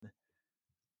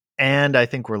And I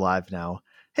think we're live now.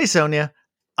 Hey, Sonya.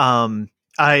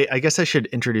 I guess I should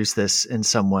introduce this in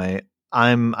some way.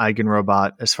 I'm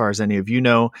eigenrobot, as far as any of you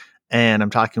know, and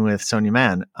I'm talking with Sonya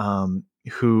Mann,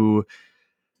 who,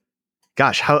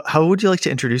 gosh, how would you like to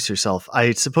introduce yourself?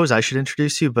 I suppose I should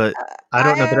introduce you, but I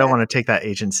don't know that I want to take that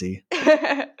agency.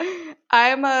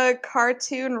 I'm a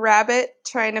cartoon rabbit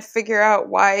trying to figure out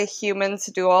why humans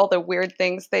do all the weird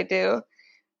things they do.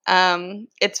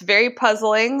 It's very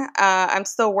puzzling. I'm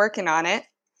still working on it.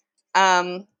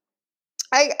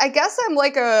 I guess I'm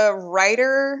like a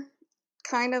writer,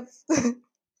 kind of.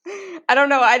 I don't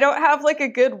know. I don't have like a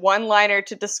good one-liner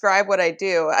to describe what I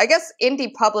do. I guess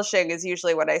indie publishing is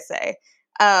usually what I say.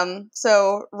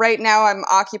 So right now I'm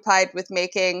occupied with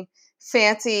making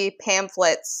fancy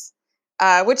pamphlets,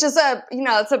 which is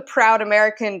it's a proud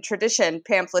American tradition,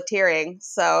 pamphleteering.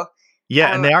 So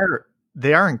yeah, and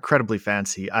they are incredibly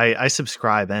fancy. I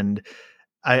subscribe, and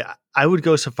I would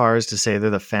go so far as to say they're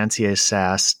the fanciest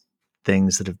ass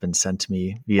things that have been sent to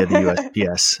me via the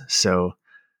USPS. So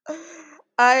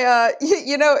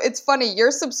it's funny.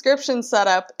 Your subscription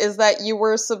setup is that you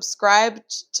were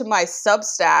subscribed to my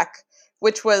Substack,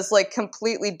 which was like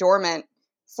completely dormant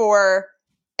for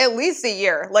at least a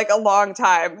year, like a long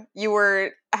time. You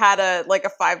had a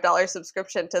 $5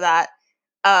 subscription to that,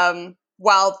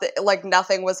 while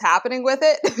nothing was happening with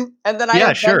it, and then I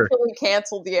eventually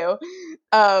canceled you.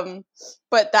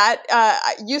 But that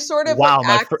you sort of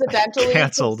accidentally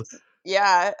canceled.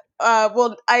 Yeah.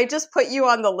 Well, I just put you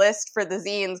on the list for the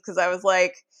zines because I was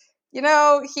like,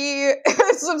 he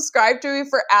subscribed to me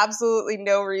for absolutely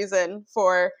no reason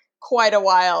for quite a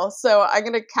while. So I'm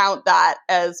going to count that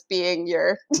as being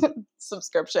your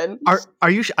subscription. Are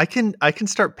you? I can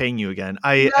start paying you again.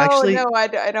 I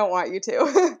don't want you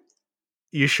to.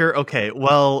 You sure? Okay.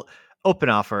 Well, open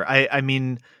offer. I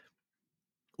mean,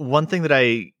 one thing that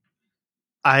I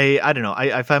don't know.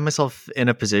 I find myself in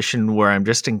a position where I'm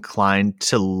just inclined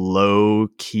to low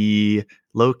key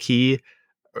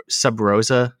sub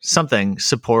rosa something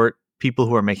support people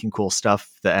who are making cool stuff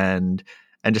and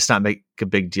just not make a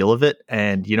big deal of it.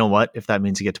 And you know what? If that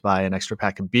means you get to buy an extra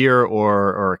pack of beer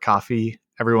or a coffee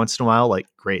every once in a while, like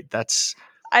great.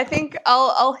 I think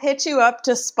I'll hit you up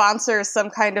to sponsor some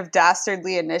kind of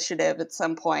dastardly initiative at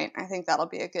some point. I think that'll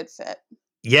be a good fit.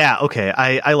 Yeah, okay.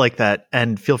 I like that.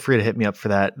 And feel free to hit me up for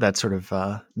that sort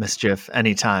of mischief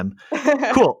anytime.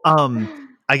 Cool.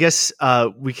 I guess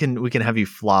we can have you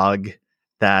flog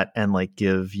that and like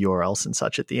give URLs and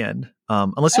such at the end.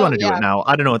 Unless you want to do it now.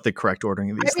 I don't know what the correct ordering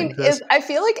of these things is. I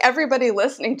feel like everybody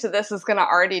listening to this is going to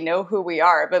already know who we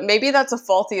are, but maybe that's a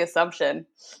faulty assumption.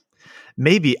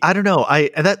 Maybe. I don't know.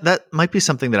 That might be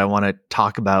something that I want to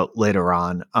talk about later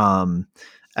on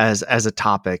as a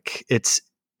topic. It's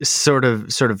sort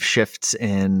of shifts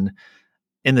in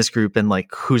this group and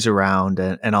like who's around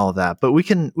and all of that, but we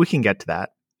can get to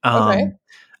that. Okay.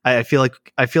 I feel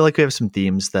like we have some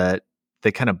themes that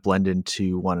they kind of blend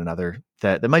into one another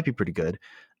that might be pretty good.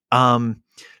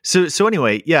 So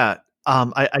anyway, yeah.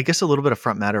 I guess a little bit of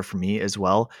front matter for me as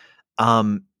well.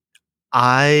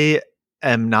 I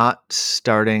am not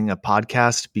starting a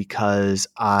podcast because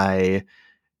I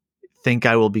think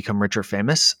I will become rich or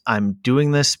famous. I'm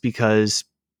doing this because,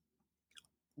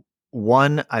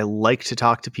 one, I like to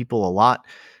talk to people a lot.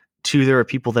 Two, there are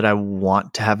people that I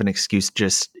want to have an excuse to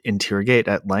just interrogate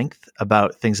at length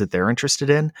about things that they're interested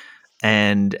in.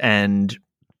 And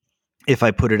if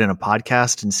I put it in a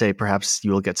podcast and say, perhaps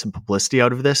you will get some publicity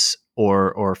out of this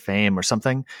or fame or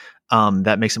something,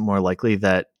 that makes it more likely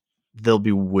that they'll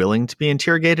be willing to be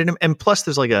interrogated. And plus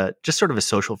there's like just sort of a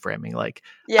social framing, like,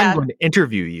 I'm going to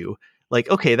interview you. Like,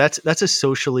 okay, that's a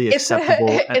socially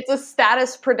acceptable. It's a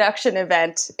status production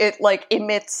event. It like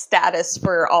emits status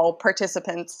for all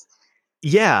participants.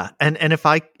 Yeah, and if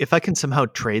I can somehow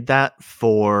trade that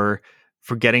for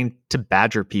getting to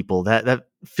badger people, that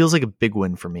feels like a big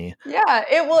win for me. Yeah,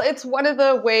 it's one of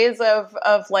the ways of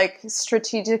like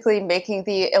strategically making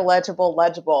the illegible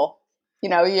legible.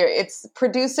 It's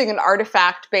producing an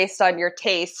artifact based on your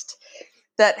taste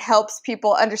that helps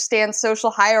people understand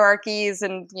social hierarchies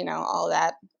and, all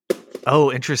that.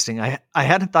 Oh, interesting. I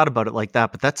hadn't thought about it like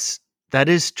that, but that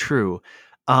is true.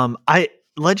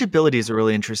 Legibility is a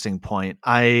really interesting point.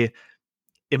 It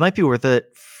might be worth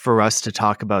it for us to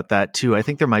talk about that too. I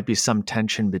think there might be some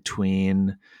tension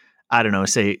between, I don't know,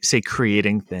 say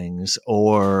creating things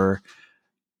or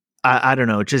I don't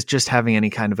know, just having any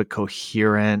kind of a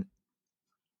coherent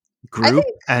group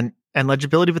and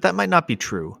legibility, but that might not be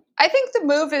true. I think the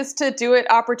move is to do it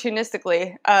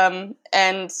opportunistically,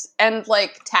 and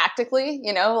like tactically,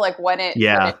 like when it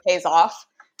pays off.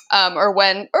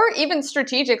 or even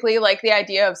strategically, like the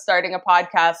idea of starting a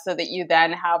podcast so that you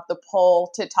then have the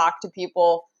pull to talk to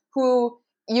people who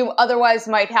you otherwise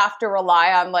might have to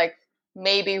rely on, like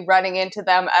maybe running into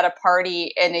them at a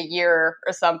party in a year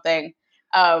or something.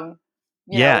 Um,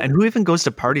 Yeah, and who even goes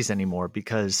to parties anymore?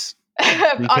 Because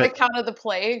on account of the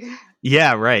plague.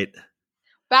 Yeah, right.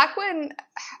 Back when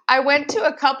I went to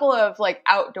a couple of like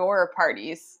outdoor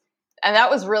parties, and that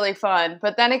was really fun.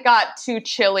 But then it got too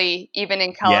chilly, even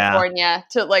in California,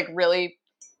 to like really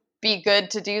be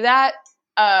good to do that.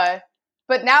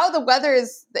 But now the weather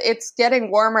it's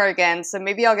getting warmer again, so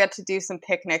maybe I'll get to do some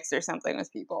picnics or something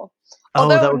with people.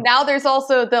 Although now there's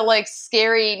also the like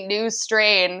scary new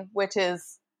strain, which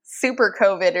is super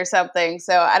COVID or something.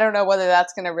 So I don't know whether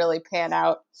that's going to really pan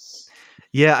out.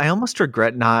 Yeah, I almost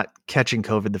regret not catching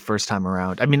COVID the first time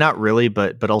around. I mean, not really,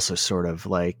 but also sort of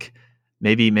like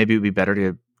maybe it would be better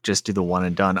to just do the one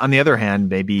and done. On the other hand,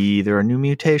 maybe there are new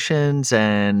mutations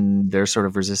and they're sort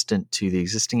of resistant to the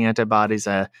existing antibodies.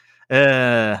 I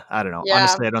don't know. Yeah,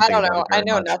 honestly, I don't think about it very I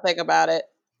know much. nothing about it.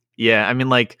 Yeah, I mean,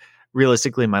 like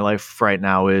realistically, my life right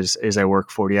now is I work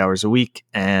 40 hours a week,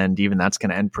 and even that's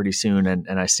going to end pretty soon. And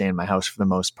I stay in my house for the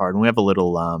most part. And we have a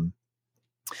little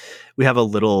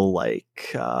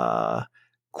like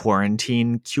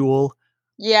quarantine cule.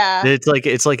 Yeah,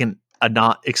 it's like a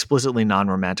not explicitly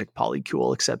non-romantic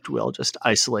polycule, except we'll just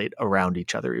isolate around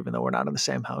each other even though we're not in the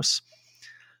same house.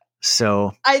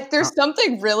 So there's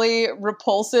something really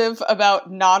repulsive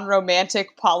about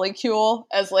non-romantic polycule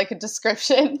as like a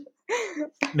description.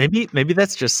 maybe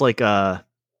that's just like a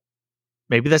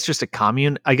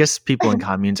commune. I guess people in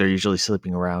communes are usually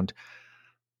sleeping around.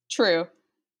 True.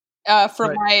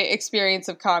 From my experience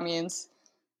of communes.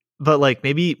 But like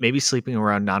maybe sleeping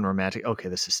around non-romantic. Okay,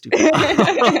 this is stupid.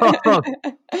 What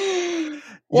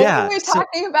were we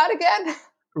talking about again?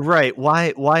 Right.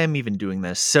 Why I'm even doing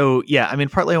this. So yeah, I mean,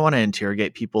 partly I want to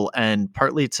interrogate people, and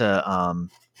partly to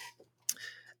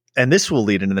and this will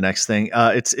lead into the next thing.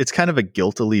 It's kind of a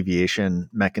guilt alleviation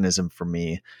mechanism for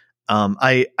me.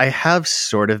 I have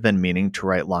sort of been meaning to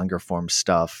write longer form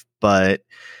stuff, but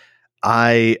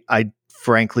I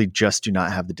frankly just do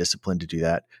not have the discipline to do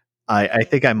that. I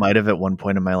think I might have at one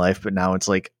point in my life, but now it's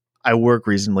like I work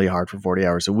reasonably hard for 40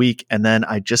 hours a week, and then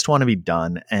I just want to be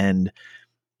done. And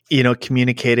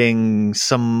communicating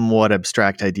somewhat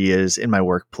abstract ideas in my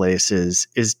workplace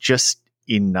is just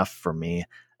enough for me.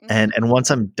 And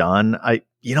once I'm done, I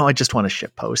just want to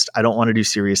shit post. I don't want to do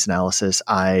serious analysis.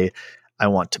 I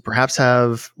want to perhaps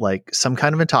have like some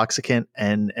kind of intoxicant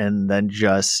and then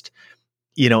just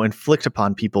inflict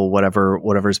upon people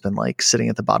whatever's been like sitting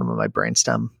at the bottom of my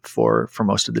brainstem for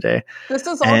most of the day. This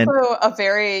is also a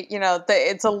very,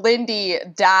 it's a Lindy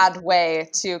dad way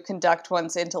to conduct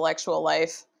one's intellectual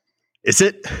life. Is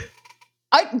it?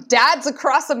 Dads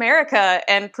across America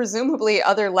and presumably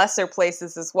other lesser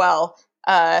places as well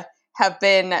have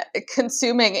been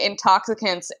consuming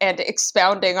intoxicants and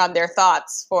expounding on their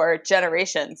thoughts for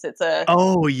generations.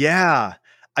 Oh yeah.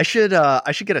 I should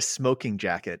get a smoking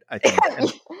jacket, I think.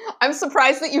 I'm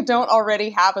surprised that you don't already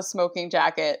have a smoking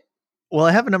jacket. Well,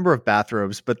 I have a number of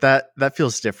bathrobes, but that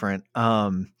feels different.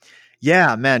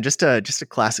 Yeah, man, just a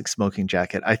classic smoking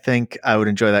jacket. I think I would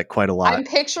enjoy that quite a lot. I'm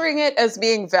picturing it as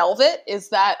being velvet. Is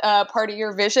that part of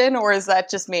your vision, or is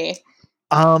that just me?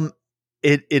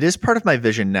 It is part of my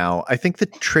vision now. I think the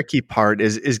tricky part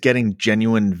is getting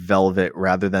genuine velvet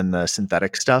rather than the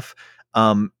synthetic stuff.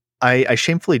 I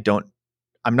shamefully don't.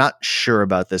 I'm not sure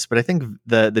about this, but I think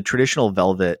the traditional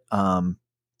velvet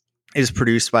is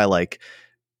produced by like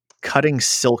cutting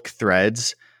silk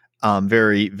threads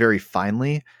very, very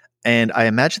finely. And I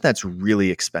imagine that's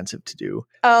really expensive to do.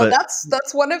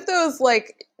 That's one of those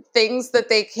like things that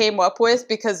they came up with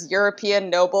because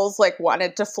European nobles like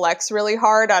wanted to flex really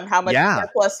hard on how much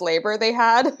surplus labor they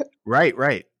had.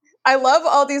 Right. I love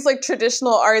all these like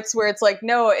traditional arts where it's like,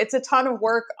 no, it's a ton of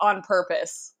work on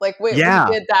purpose. Like we did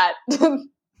that.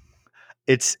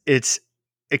 It's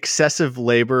excessive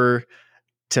labor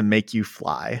to make you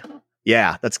fly.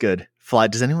 Yeah, that's good. Fly.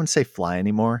 Does anyone say fly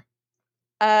anymore?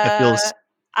 It feels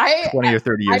 20 or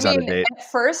 30 years out of date. At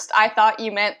first, I thought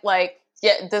you meant like,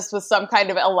 this was some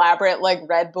kind of elaborate like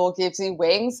Red Bull gives you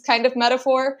wings kind of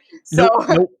metaphor. So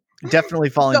nope. Definitely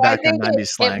falling back on 90s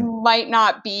slang. It might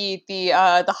not be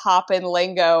the hop and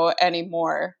lingo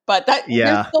anymore, but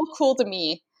you're still cool to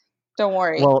me. Don't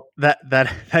worry. Well,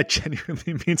 that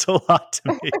genuinely means a lot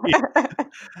to me.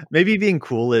 Maybe being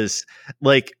cool is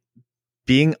like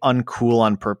being uncool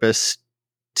on purpose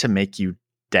to make you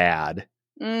dad.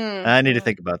 I need to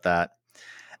think about that.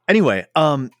 Anyway,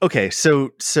 okay,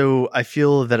 so I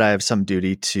feel that I have some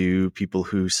duty to people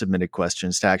who submitted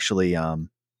questions to actually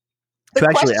The to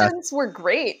actually ask. questions were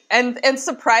great and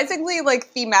surprisingly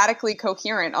like thematically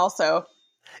coherent also.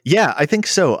 Yeah, I think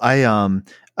so.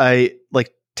 I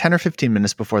like 10 or 15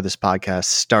 minutes before this podcast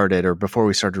started, or before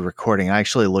we started recording, I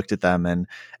actually looked at them and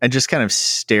just kind of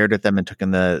stared at them and took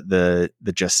in the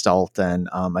gestalt, and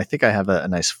I think I have a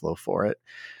nice flow for it.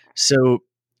 So,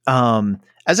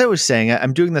 as I was saying,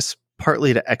 I'm doing this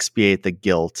partly to expiate the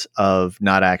guilt of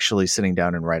not actually sitting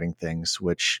down and writing things,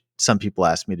 which some people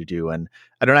ask me to do, and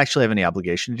I don't actually have any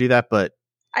obligation to do that, but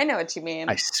I know what you I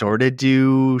mean. sort of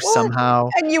do Well, somehow.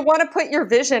 and you want to put your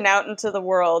vision out into the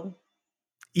world.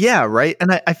 Yeah, right.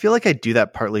 And I feel like I do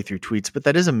that partly through tweets, but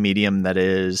that is a medium that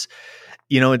is,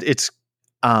 it's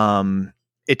um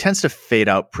it tends to fade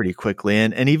out pretty quickly.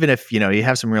 And even if, you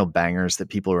have some real bangers that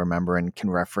people remember and can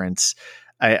reference,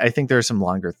 I think there are some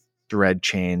longer thread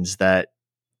chains that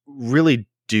really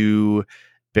do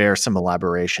bear some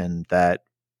elaboration that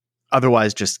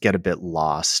otherwise just get a bit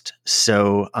lost.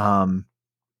 So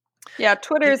Yeah,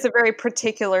 Twitter is a very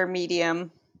particular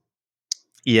medium.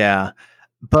 yeah.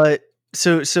 But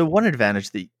so one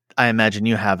advantage that I imagine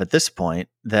you have at this point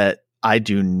that I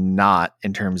do not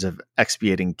in terms of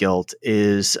expiating guilt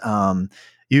is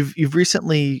you've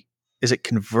recently, is it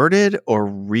converted or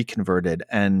reconverted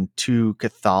and to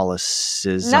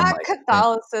Catholicism, Not I think.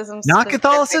 Catholicism Not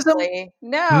Catholicism? specifically.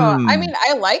 No, I Hmm. mean,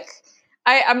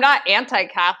 I'm not anti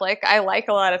Catholic. I like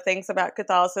a lot of things about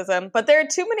Catholicism, but there are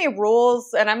too many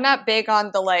rules, and I'm not big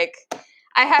on the like.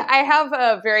 I have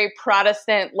a very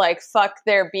Protestant, like, fuck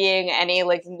there being any,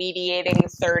 like, mediating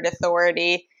third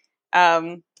authority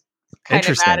kind of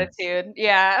Interesting. attitude.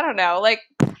 Yeah, I don't know. Like,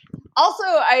 also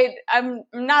I'm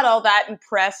not all that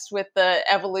impressed with the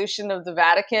evolution of the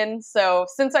Vatican, so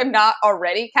since I'm not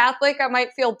already Catholic I might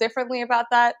feel differently about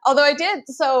that, although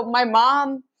my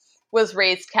mom was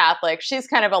raised Catholic. She's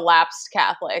kind of a lapsed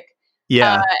Catholic. uh,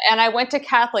 Yeah. and I went to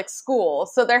Catholic school,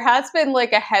 so there has been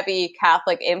like a heavy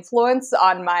Catholic influence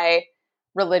on my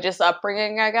religious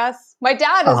upbringing, I guess. My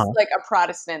dad is Uh-huh. like a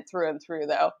Protestant through and through,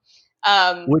 though.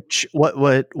 um, Which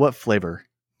what flavor?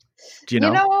 Do you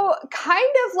know?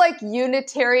 kind of like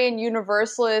Unitarian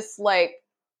Universalist, like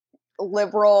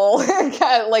liberal,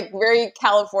 kind of like very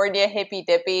California hippy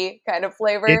dippy kind of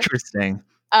flavor. Interesting.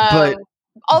 Um, But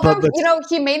although, but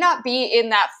he may not be in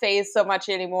that phase so much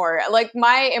anymore. Like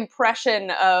my impression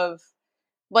of,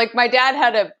 like, my dad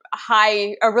had a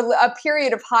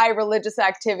period of high religious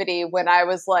activity when I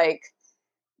was like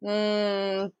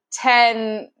 10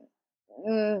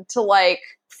 to like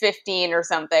 15 or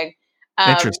something.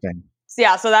 Um, interesting. So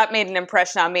yeah, so that made an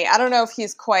impression on me. I don't know if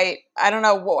I don't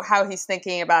know how he's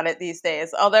thinking about it these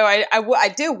days. Although I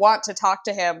do want to talk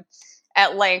to him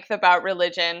at length about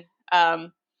religion.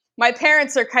 My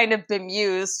parents are kind of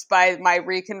bemused by my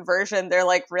reconversion. They're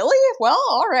like, really? Well,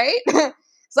 all right.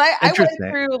 So I went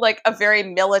Interesting. through like a very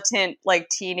militant, like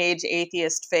teenage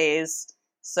atheist phase.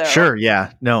 So Sure,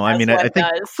 yeah. No, I as mean, I one think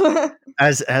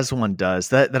does. as one does,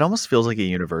 that almost feels like a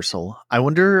universal. I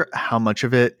wonder how much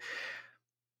of it,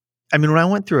 I mean, when I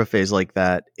went through a phase like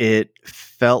that, it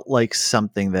felt like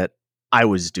something that I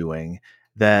was doing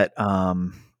that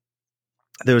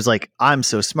there was like, I'm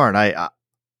so smart.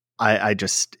 I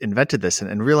just invented this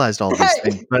and realized all these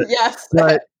things. Yes.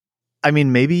 But I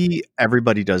mean, maybe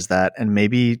everybody does that, and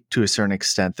maybe to a certain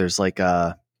extent there's like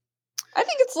a I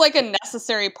think it's like a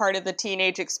necessary part of the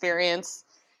teenage experience.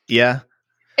 yeah.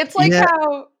 It's like Yeah.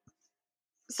 how.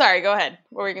 Sorry, go ahead.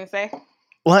 What were you going to say?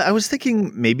 Well, I was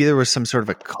thinking maybe there was some sort of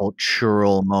a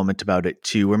cultural moment about it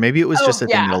too, where maybe it was just Oh, a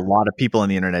thing that a yeah. lot of people on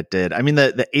the internet did. I mean,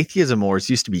 the atheism wars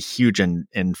used to be huge in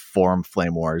forum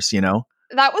flame wars, you know?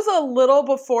 That was a little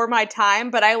before my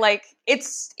time, but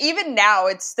it's even now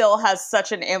it still has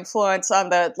such an influence on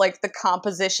the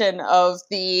composition of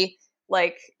the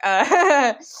like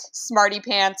smarty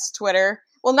pants Twitter.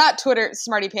 Well, not Twitter,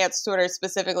 smarty pants Twitter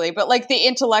specifically, but like the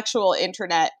intellectual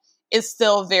internet is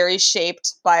still very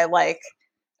shaped by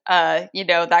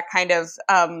that kind of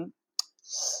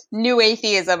new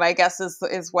atheism, I guess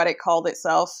is what it called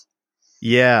itself.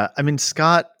 Yeah. I mean,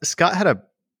 Scott had a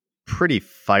pretty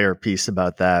fire piece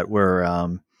about that where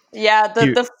Yeah,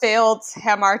 he the failed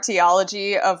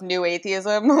hamartiology of new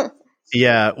atheism.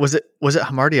 yeah, was it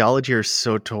hamartiology or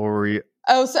sotori?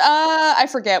 Oh, so, I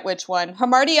forget which one.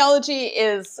 Hamartiology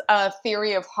is a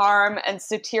theory of harm, and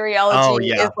Oh soteriology is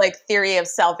yeah. like theory of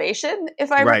salvation,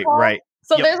 if I Right, recall. right.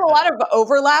 So Yep. there's a lot of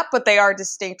overlap, but they are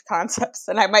distinct concepts,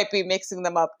 and I might be mixing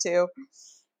them up too.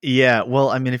 Yeah, well,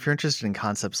 I mean, if you're interested in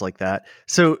concepts like that.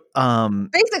 So,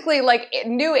 Basically, like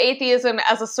new atheism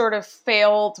as a sort of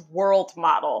failed world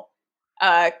model.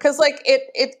 Because like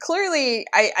it clearly,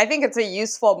 I think it's a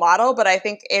useful model, but I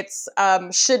think it's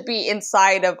should be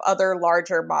inside of other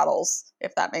larger models,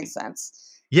 if that makes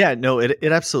sense. Yeah, no, it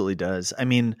absolutely does. I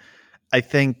mean, I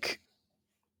think,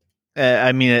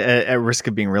 at risk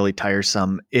of being really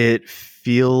tiresome, it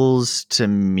feels to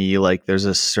me like there's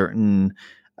a certain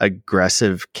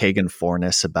aggressive Kagan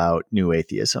forness about new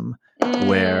atheism, Mm.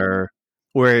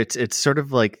 where it's sort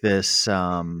of like this.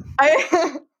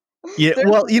 I Yeah, there's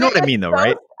well, you know what I it's mean, though, so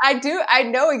right? I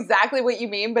know exactly what you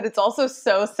mean, but it's also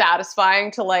so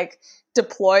satisfying to like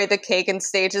deploy the Kagan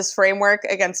stages framework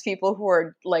against people who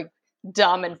are like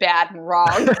dumb and bad and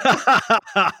wrong.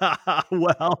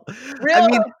 Well, I Real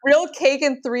mean, real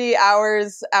Kagan 3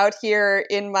 hours out here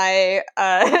in my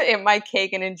in my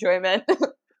Kagan enjoyment.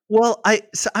 well,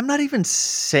 I'm not even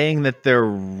saying that they're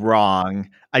wrong.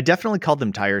 I definitely called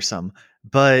them tiresome,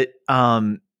 but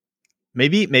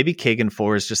maybe Kagan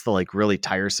 4 is just the like really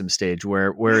tiresome stage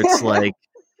where it's like,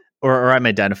 or I'm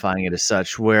identifying it as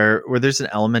such, where there's an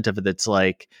element of it that's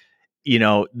like,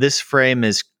 this frame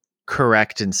is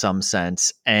correct in some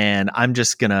sense, and I'm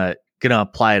just gonna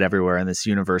apply it everywhere in this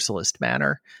universalist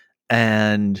manner.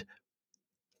 And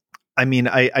I mean,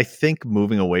 I think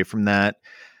moving away from that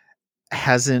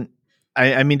hasn't.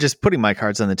 I mean, just putting my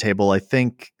cards on the table, I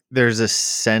think there's a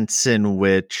sense in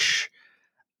which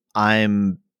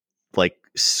I'm like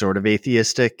sort of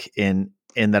atheistic in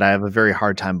that I have a very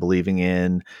hard time believing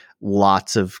in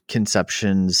lots of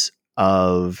conceptions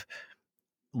of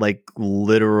like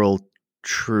literal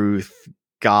truth,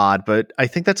 God, but I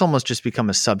think that's almost just become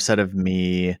a subset of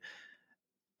me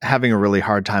having a really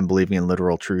hard time believing in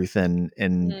literal truth in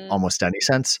Mm. almost any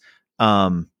sense.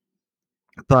 Um,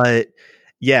 but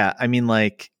yeah, I mean,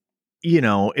 like,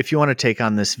 if you want to take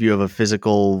on this view of a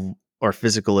physical or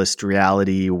physicalist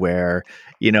reality where,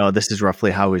 this is roughly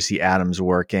how we see atoms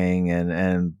working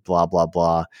and blah, blah,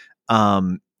 blah.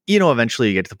 Eventually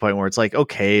you get to the point where it's like,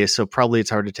 okay, so probably it's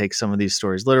hard to take some of these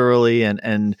stories literally.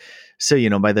 And so,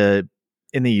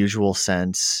 in the usual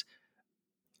sense,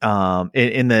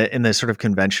 in the sort of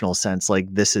conventional sense, like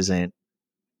this isn't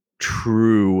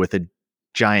true with a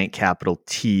giant capital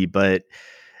T, but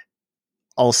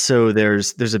also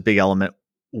there's a big element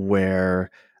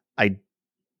where I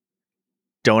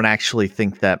don't actually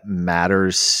think that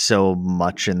matters so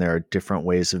much, and there are different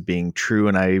ways of being true.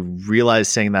 And I realize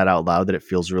saying that out loud that it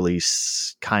feels really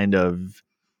kind of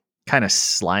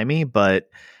slimy, but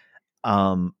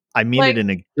I mean it Like in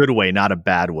a good way, not a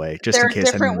bad way, just there in are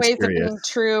case different anyone's ways of curious. being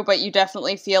true, but you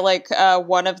definitely feel like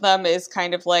one of them is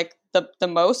kind of like the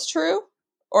most true.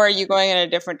 Or are you going in a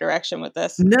different direction with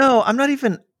this? No, I'm not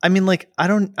even. I mean, like,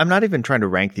 I'm not even trying to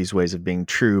rank these ways of being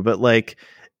true, but like,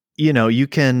 you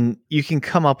can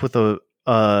come up with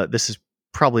this is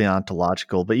probably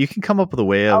ontological, but you can come up with a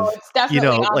way Oh, of, it's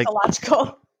definitely like,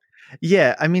 ontological.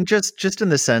 yeah, I mean, just in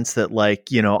the sense that, like,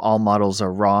 all models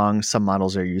are wrong, some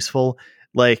models are useful.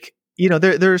 Like,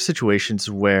 there are situations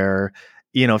where,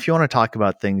 if you want to talk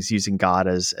about things using God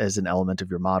as an element of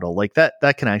your model, like that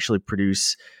can actually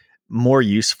produce more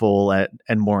useful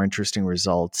and more interesting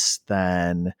results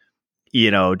than,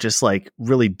 just like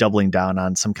really doubling down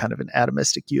on some kind of an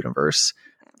atomistic universe.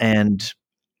 And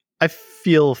I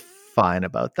feel fine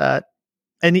about that.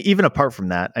 And even apart from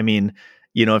that, I mean,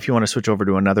 if you want to switch over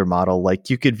to another model, like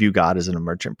you could view God as an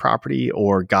emergent property,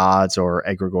 or gods or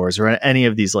egregores or any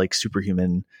of these like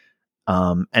superhuman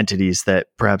entities that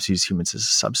perhaps use humans as a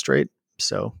substrate.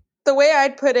 So, The way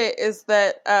I'd put it is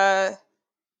that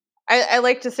I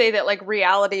like to say that like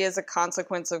reality is a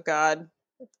consequence of God.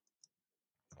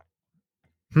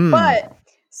 hmm. But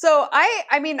so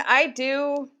I mean I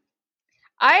do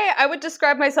I would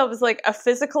describe myself as like a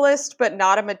physicalist but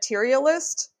not a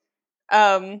materialist.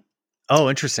 Um Oh,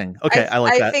 interesting. Okay, I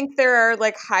like I that. think there are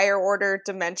like higher order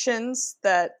dimensions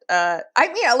that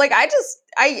like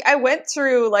I went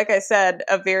through, like I said,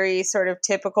 a very sort of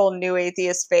typical new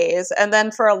atheist phase, and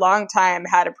then for a long time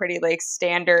had a pretty like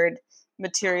standard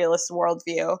materialist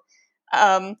worldview.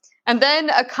 And then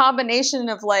a combination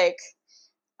of like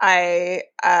I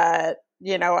I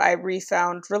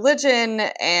refound religion,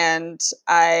 and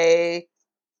I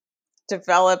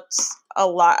developed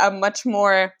a much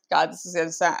more, God, this is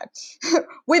gonna sound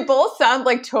we both sound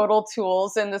like total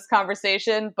tools in this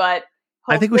conversation, but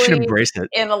I think we should hopefully embrace it.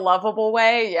 in a lovable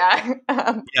way. Yeah.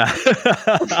 Yeah.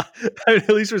 I mean, at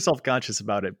least we're self-conscious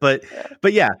about it. But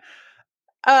yeah,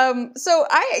 So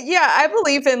I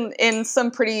believe in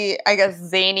some pretty, I guess,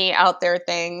 zany out there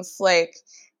things. Like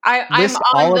I'm list on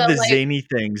all of the the like zany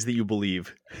things that you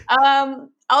believe.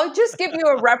 I'll just give you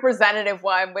a representative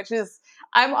one, which is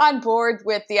I'm on board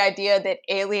with the idea that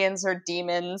aliens are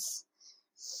demons.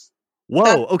 Whoa.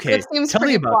 That Okay. seems Tell me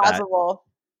pretty about that. plausible.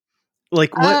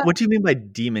 Like, Uh, what do you mean by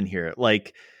demon here?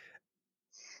 Like,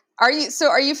 are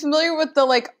you familiar with the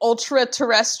like ultra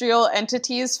terrestrial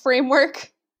entities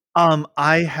framework?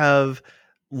 I have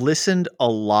listened a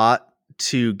lot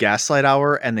to Gaslight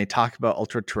Hour, and they talk about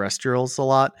ultra terrestrials a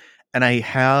lot, and I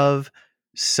have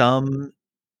some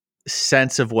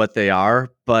sense of what they are,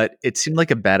 but it seemed like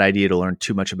a bad idea to learn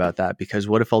too much about that, because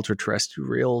what if ultra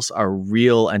terrestrials are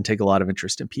real and take a lot of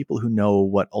interest in people who know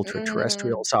what ultra Mm.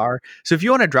 terrestrials are? So if you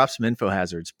want to drop some info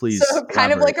hazards, please So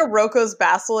kind of elaborate. like a Roko's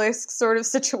basilisk sort of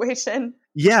situation.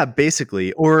 Yeah,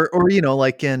 basically. Or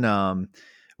like in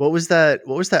what was that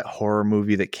horror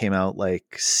movie that came out like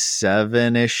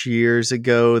 7-ish years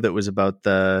ago that was about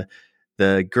the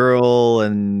girl,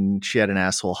 and she had an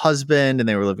asshole husband, and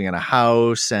they were living in a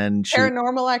house, and she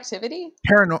Paranormal Activity?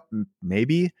 paranoid,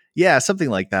 maybe, yeah, something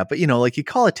like that. But like, you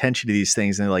call attention to these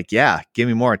things and they're like, yeah, give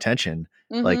me more attention.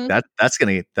 Like, Mm-hmm. that's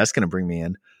gonna bring me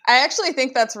in. I actually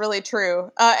think that's really true,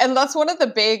 and that's one of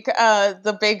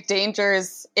the big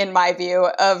dangers, in my view,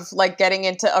 of like getting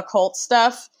into occult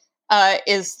stuff,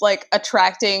 is like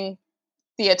attracting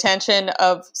the attention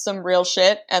of some real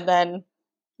shit, and then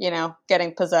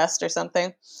getting possessed or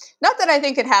something. Not that I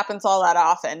think it happens all that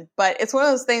often, but it's one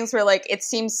of those things where like it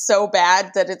seems so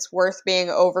bad that it's worth being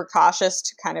overcautious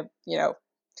to kind of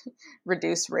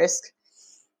reduce risk.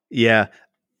 Yeah.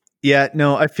 Yeah,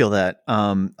 no, I feel that.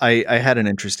 I had an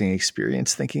interesting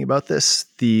experience thinking about this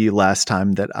the last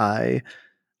time that I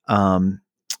um,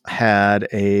 had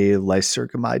a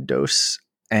lysergamide dose,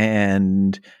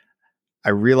 and I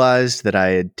realized that I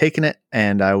had taken it,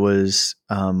 and I was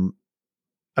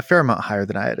a fair amount higher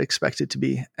than I had expected to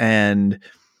be. And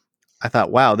I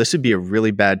thought, wow, this would be a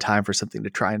really bad time for something to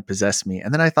try and possess me.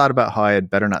 And then I thought about how I had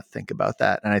better not think about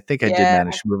that. And I think I did Yeah.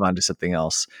 manage to move on to something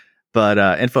else. But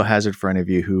info hazard for any of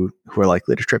you who are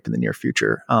likely to trip in the near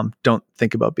future: don't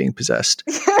think about being possessed.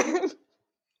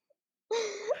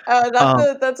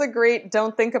 Um, That's a great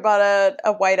don't think about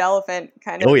a white elephant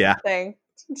kind oh of yeah, thing.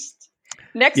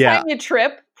 Next time yeah, you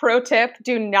trip, pro tip,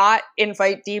 do not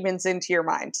invite demons into your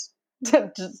mind.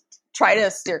 Just try to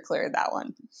steer clear of that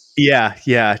one.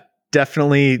 yeah.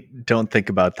 Definitely don't think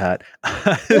about that.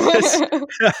 This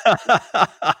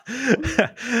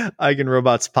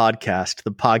Eigenrobots podcast,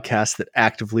 the podcast that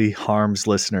actively harms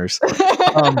listeners.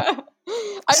 Um, I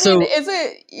mean, so is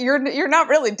it you're not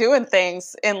really doing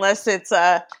things unless it's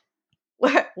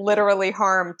literally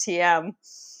harm TM.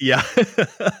 yeah.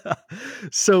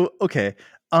 So okay.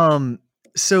 Um,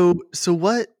 so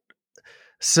what?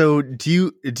 So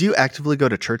do you actively go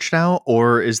to church now,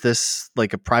 or is this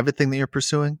like a private thing that you're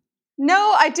pursuing?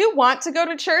 No, I do want to go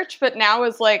to church, but now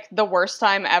is like the worst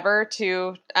time ever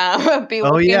to be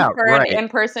Oh looking yeah, for an right,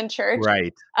 in-person church.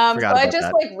 right. So Forgot I about just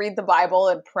that. like read the Bible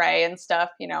and pray and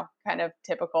stuff, kind of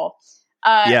typical.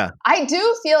 Yeah, I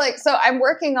do feel like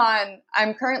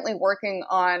I'm currently working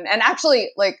on, and actually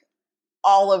like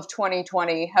all of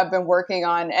 2020 have been working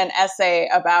on an essay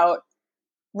about,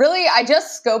 really, I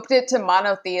just scoped it to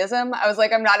monotheism. I was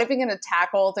like, I'm not even going to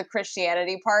tackle the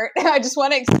Christianity part. I just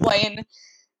want to explain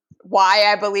why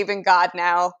I believe in God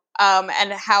now,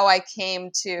 and how I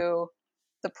came to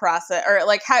the process, or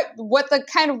like what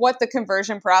the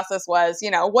conversion process was,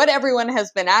 what everyone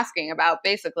has been asking about,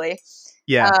 basically.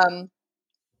 yeah, Um,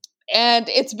 and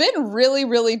it's been really,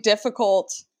 really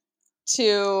difficult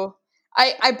to.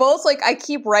 I both like I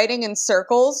keep writing in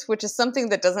circles, which is something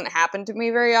that doesn't happen to me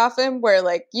very often. Where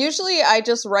like usually I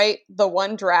just write the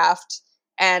one draft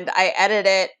and I edit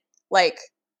it like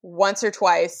once or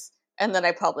twice and then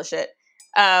I publish it.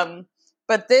 Um,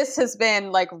 but this has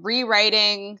been like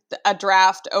rewriting a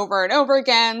draft over and over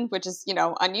again, which is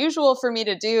unusual for me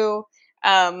to do.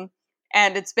 Um,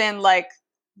 and it's been like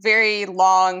very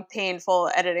long, painful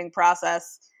editing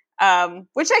process,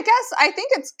 which I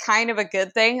think it's kind of a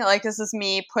good thing. Like, this is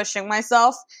me pushing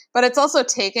myself, but it's also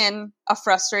taken a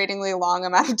frustratingly long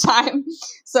amount of time.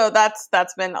 So that's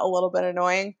been a little bit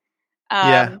annoying.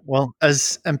 yeah. Um, Well,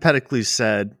 as Empedocles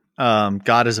said,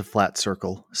 God is a flat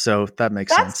circle, so that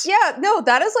makes sense. yeah, no,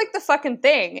 that is like the fucking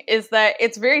thing, is that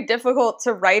it's very difficult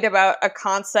to write about a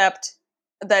concept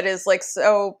that is like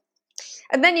so.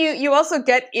 And then you also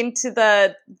get into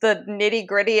the nitty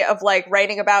gritty of like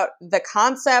writing about the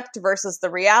concept versus the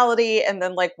reality, and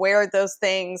then like where those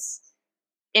things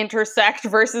intersect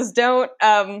versus don't.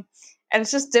 And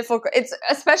it's just difficult. It's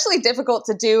especially difficult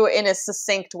to do in a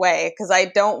succinct way, because I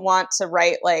don't want to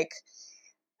write like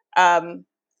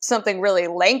something really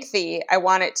lengthy. I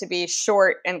want it to be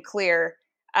short and clear.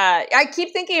 I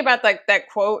keep thinking about like that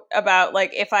quote about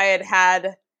like if I had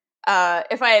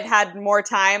had more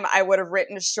time, I would have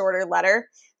written a shorter letter.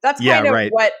 That's Yeah, kind of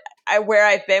right. what where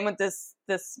I've been with this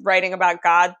writing about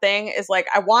God thing is like,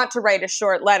 I want to write a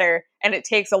short letter and it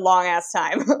takes a long ass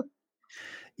time.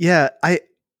 Yeah,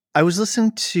 I was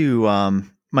listening to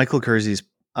Michael Kersey's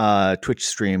Twitch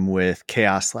stream with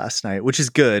Chaos last night, which is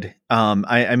good.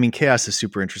 I mean, Chaos is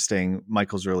super interesting.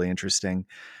 Michael's really interesting,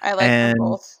 I like them and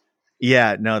both.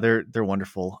 yeah, no, they're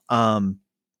wonderful.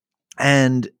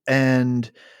 And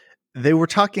they were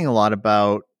talking a lot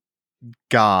about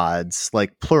gods,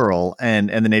 like plural, and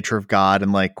the nature of God,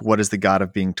 and like what is the God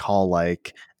of being tall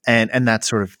like, and that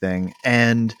sort of thing.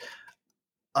 And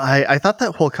I thought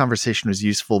that whole conversation was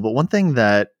useful, but one thing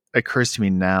that occurs to me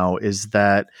now is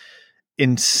that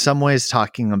in some ways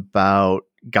talking about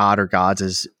God or gods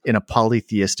as in a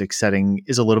polytheistic setting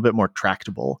is a little bit more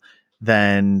tractable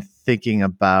than thinking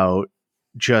about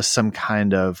just some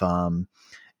kind of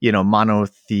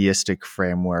monotheistic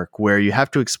framework where you have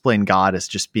to explain God as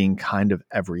just being kind of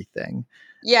everything.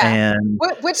 Yeah. And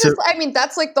Which so is, I mean,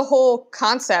 that's like the whole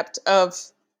concept of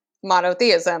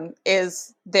monotheism,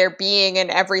 is there being in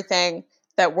everything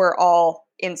that we're all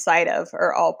inside of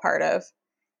or all part of.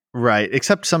 right,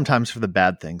 except sometimes for the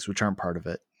bad things which aren't part of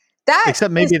it. That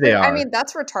Except is, maybe they I are. mean,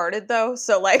 that's retarded though.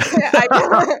 So like, I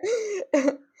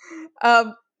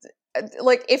um,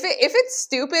 like if it's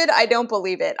stupid, I don't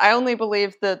believe it. I only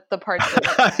believe the parts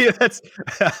that.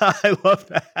 Yeah, I love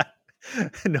that.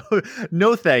 No,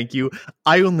 no, thank you.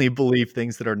 I only believe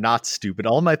things that are not stupid.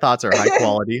 All my thoughts are high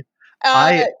quality. uh,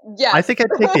 I I yes. think I'd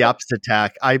take the opposite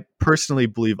tack. I personally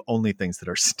believe only things that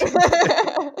are stupid.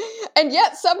 And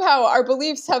yet somehow our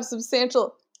beliefs have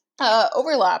substantial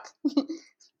overlap.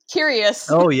 Curious.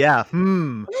 Oh yeah.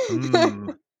 Um,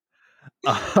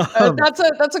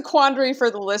 That's a quandary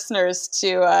for the listeners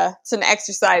to it's an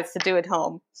exercise to do at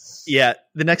home. yeah.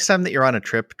 The next time that you're on a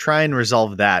trip, try and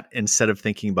resolve that instead of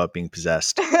thinking about being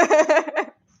possessed. The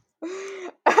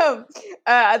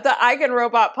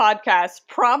Eigenrobot podcast,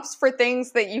 prompts for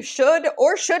things that you should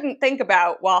or shouldn't think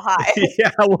about while high.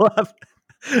 Yeah, we'll have.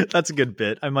 That's a good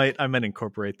bit. I might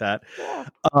incorporate that. Yeah.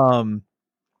 Um,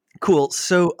 cool.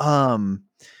 So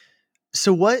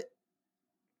what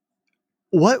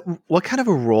kind of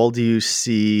a role do you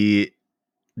see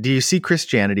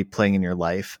Christianity playing in your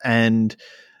life? And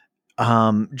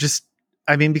just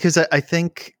I mean, because I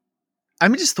think I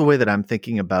mean just the way that I'm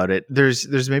thinking about it,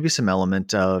 there's maybe some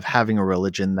element of having a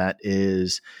religion that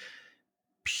is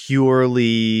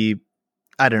purely,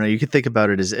 I don't know, you could think about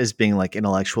it as being like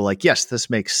intellectual, like, yes, this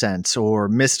makes sense, or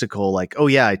mystical, like, oh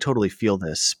yeah, I totally feel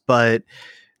this. But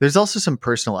there's also some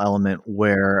personal element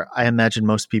where I imagine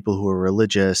most people who are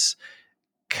religious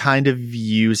kind of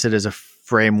use it as a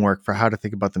framework for how to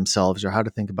think about themselves or how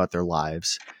to think about their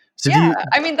lives. So do Yeah, you,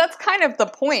 I mean that's kind of the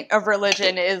point of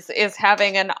religion, is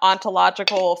having an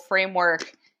ontological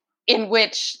framework in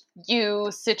which you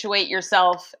situate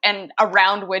yourself and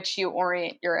around which you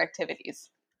orient your activities.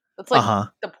 That's like uh-huh.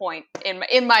 the point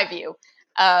in my view.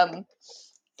 Um,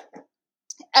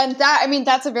 and that, I mean,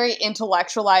 that's a very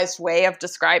intellectualized way of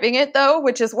describing it though,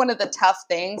 which is one of the tough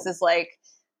things, is like,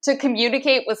 to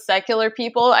communicate with secular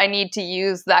people I need to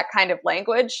use that kind of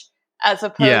language, as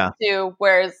opposed Yeah. to,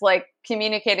 whereas like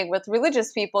communicating with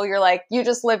religious people, you're like, you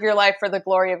just live your life for the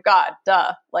glory of God,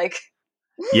 duh. Like,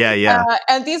 Yeah, yeah.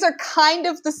 and these are kind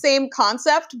of the same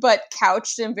concept but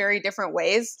couched in very different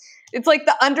ways. It's like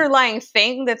the underlying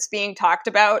thing that's being talked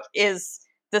about is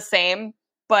the same,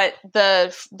 but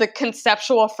the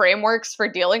conceptual frameworks for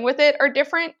dealing with it are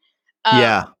different.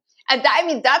 Yeah. And I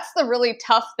mean, that's the really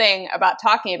tough thing about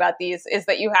talking about these, is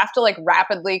that you have to like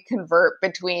rapidly convert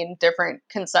between different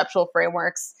conceptual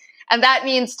frameworks. And that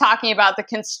means talking about the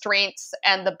constraints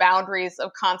and the boundaries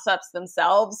of concepts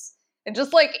themselves. And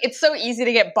just like, it's so easy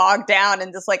to get bogged down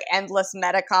in this like endless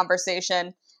meta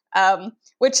conversation,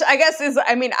 which I guess is,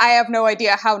 I mean, I have no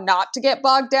idea how not to get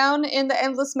bogged down in the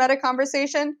endless meta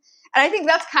conversation. And I think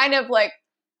that's kind of like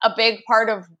a big part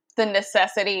of the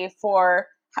necessity for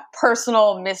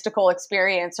personal mystical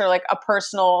experience, or like a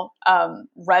personal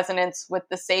resonance with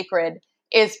the sacred,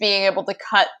 is being able to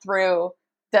cut through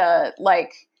the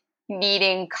like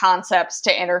needing concepts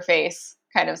to interface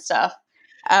kind of stuff.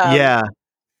 Yeah.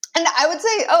 And I would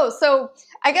say, oh, so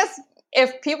I guess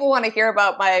if people want to hear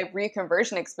about my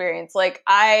reconversion experience, like,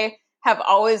 I have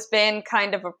always been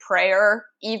kind of a prayer,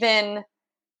 even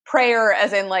prayer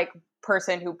as in like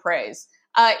person who prays.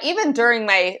 Even during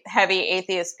my heavy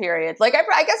atheist period, like,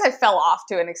 I guess I fell off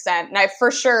to an extent, and I for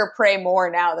sure pray more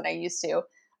now than I used to.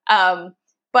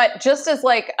 But just as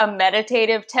like a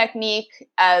meditative technique,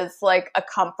 as like a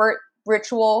comfort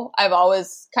ritual, I've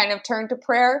always kind of turned to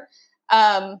prayer.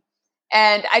 Um,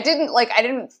 and I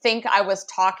didn't think I was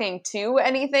talking to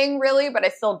anything really, but I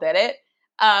still did it.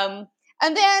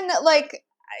 And then, like,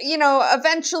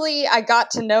 eventually I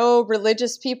got to know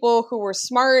religious people who were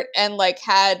smart and, like,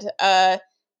 had,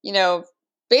 you know,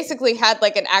 basically had,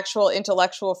 like, an actual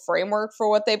intellectual framework for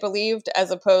what they believed,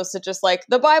 as opposed to just, like,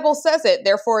 the Bible says it,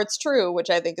 therefore it's true, which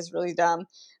I think is really dumb.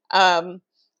 Um,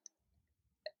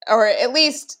 or at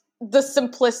least the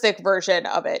simplistic version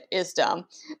of it is dumb.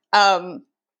 Um,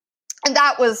 and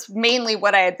that was mainly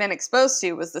what I had been exposed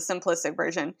to, was the simplistic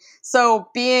version. So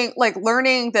being, like,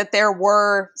 learning that there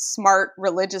were smart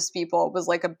religious people was,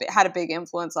 like, had a big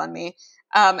influence on me.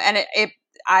 And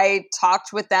I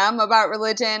talked with them about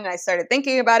religion, and I started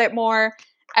thinking about it more.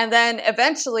 And then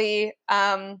eventually,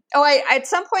 at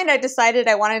some point I decided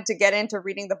I wanted to get into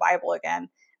reading the Bible again.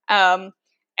 And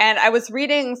I was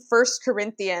reading First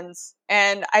Corinthians,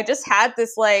 and I just had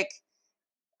this, like,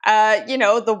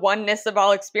 the oneness of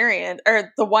all experience,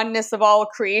 or the oneness of all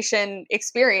creation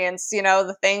experience,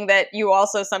 the thing that you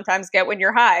also sometimes get when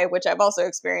you're high, which I've also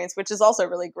experienced, which is also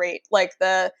really great. Like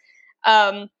the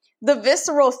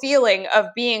visceral feeling of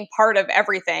being part of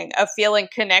everything, of feeling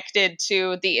connected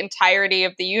to the entirety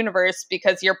of the universe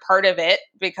because you're part of it,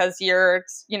 because you're,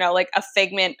 like a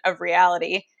figment of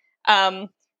reality.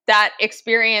 That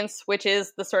experience, which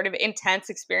is the sort of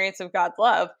intense experience of God's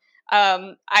love.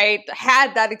 I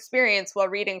had that experience while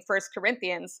reading First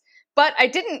Corinthians, but I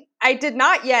did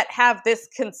not yet have this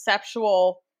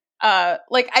conceptual, I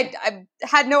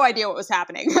had no idea what was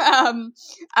happening.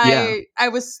 Yeah. I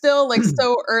was still, like,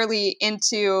 so early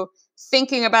into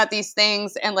thinking about these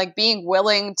things and, like, being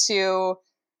willing to,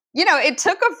 it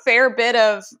took a fair bit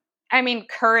of,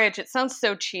 courage. It sounds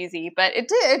so cheesy, but it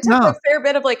took a No. fair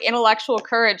bit of, like, intellectual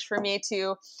courage for me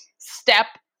to step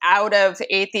out of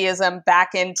atheism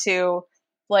back into,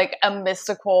 like, a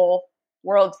mystical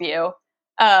worldview.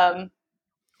 Why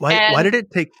And did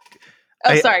it take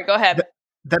oh, I sorry, go ahead.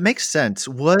 that makes sense.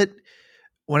 When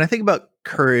I think about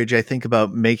courage, I think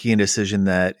about making a decision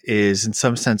that is in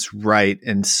some sense right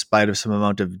in spite of some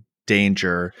amount of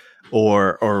danger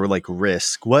or like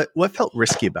risk. What felt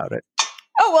risky about it?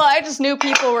 Oh, well, I just knew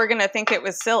people were going to think it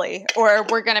was silly, or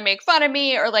were going to make fun of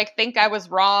me, or, like, think I was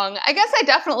wrong. I guess I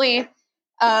definitely,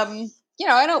 I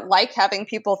don't like having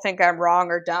people think I'm wrong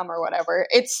or dumb or whatever.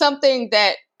 It's something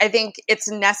that I think it's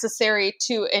necessary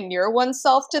to inure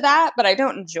oneself to that, but I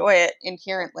don't enjoy it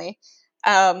inherently.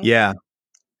 Um, Yeah.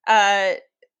 uh,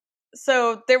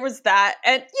 so there was that.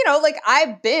 And, like,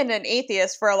 I've been an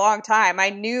atheist for a long time. I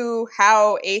knew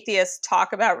how atheists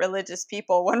talk about religious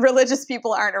people when religious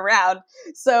people aren't around.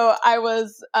 So I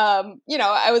was,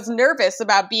 I was nervous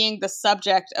about being the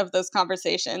subject of those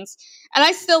conversations. And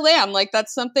I still am. Like,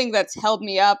 that's something that's held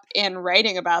me up in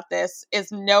writing about this, is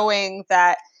knowing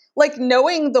that, like,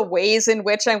 knowing the ways in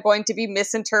which I'm going to be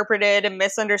misinterpreted and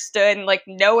misunderstood, and, like,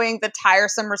 knowing the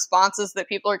tiresome responses that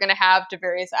people are going to have to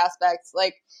various aspects.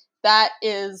 Like, that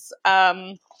is,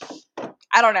 I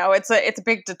don't know, it's a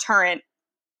big deterrent.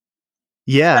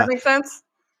 Does that Yeah, make sense?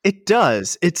 it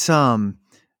does. This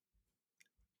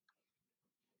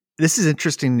is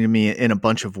interesting to me in a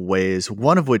bunch of ways.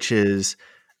 One of which is,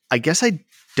 I guess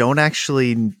don't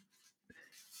actually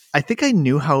I think I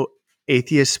knew how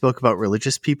atheists spoke about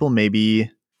religious people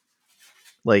maybe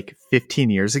like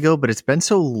 15 years ago, but it's been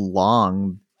so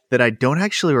long that I don't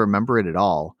actually remember it at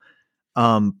all.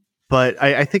 Um, but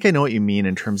I think I know what you mean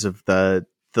in terms of the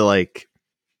like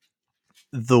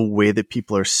the way that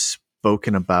people are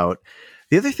spoken about.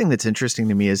 The other thing that's interesting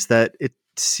to me is that it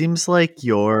seems like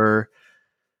you're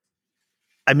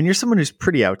someone who's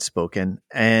pretty outspoken,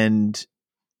 and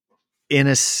in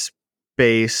a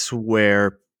space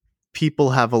where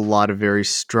people have a lot of very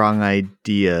strong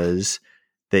ideas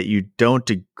that you don't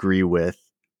agree with,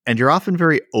 and you're often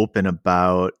very open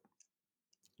about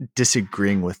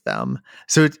disagreeing with them.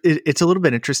 So it's a little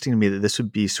bit interesting to me that this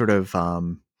would be sort of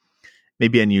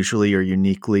maybe unusually or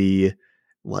uniquely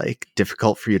like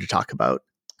difficult for you to talk about.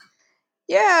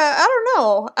 Yeah, I don't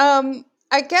know.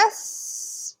 I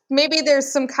guess maybe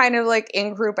there's some kind of, like,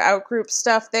 in-group, out-group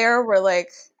stuff there, where, like,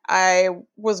 I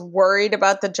was worried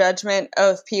about the judgment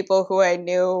of people who I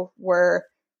knew were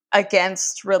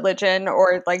against religion,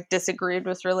 or, like, disagreed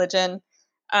with religion.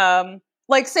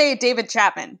 Like, say, David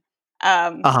Chapman,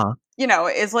 Uh huh.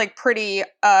 is, like, pretty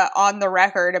on the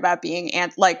record about being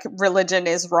like, religion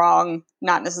is wrong,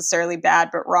 not necessarily bad,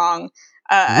 but wrong.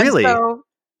 And Really? so,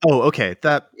 Oh, okay.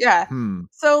 yeah. Hmm.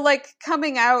 So, like,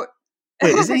 coming out,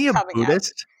 Wait, isn't he a coming out.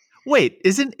 Buddhist? Wait,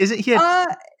 isn't he a Uh,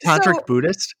 tantric so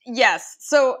Buddhist? yes.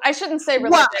 So I shouldn't say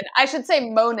religion. What? I should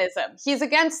say monism. He's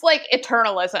against, like,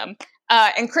 eternalism.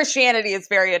 And Christianity is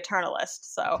very eternalist.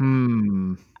 So,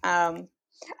 Hmm. um,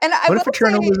 and I What if will say,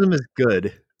 eternalism is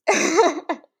good?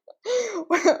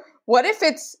 what if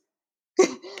it's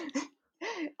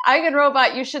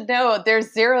Eigenrobot, you should know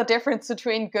there's zero difference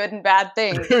between good and bad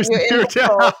things. There's You zero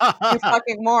imbecile, you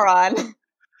fucking moron.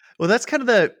 Well, that's kind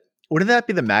of wouldn't that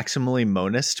be the maximally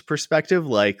monist perspective?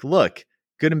 Like, look,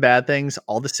 good and bad things,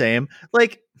 all the same.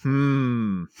 Like, So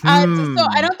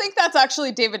I don't think that's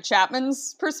actually David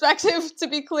Chapman's perspective, to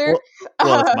be clear.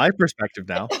 Well, it's my perspective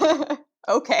now.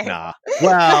 Okay. Nah.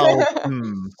 Well,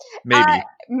 maybe.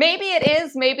 Maybe it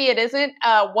is, maybe it isn't.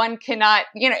 One cannot,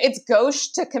 it's gauche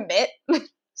to commit.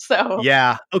 So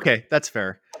Yeah. Okay, that's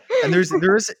fair. And there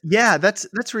is yeah, that's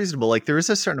reasonable. Like there is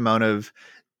a certain amount of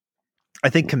I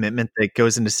think commitment that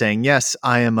goes into saying, yes,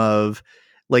 I am of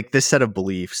like this set of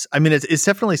beliefs. I mean, it's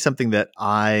definitely something that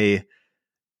I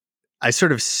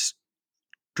sort of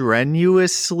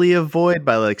strenuously avoid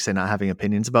by like say not having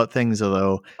opinions about things.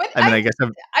 Although, but I mean, I guess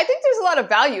I think there's a lot of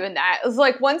value in that. It's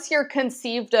like once you're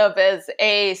conceived of as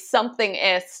a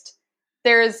somethingist,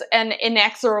 there's an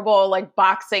inexorable like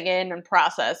boxing in and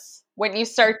process when you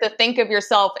start to think of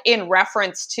yourself in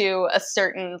reference to a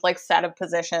certain like set of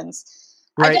positions.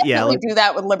 right, I definitely yeah, do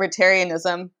that with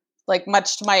libertarianism, like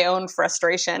much to my own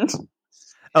frustration.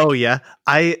 oh yeah,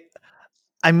 I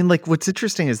mean, like what's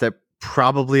interesting is that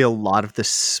probably a lot of the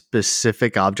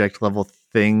specific object level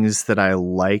things that I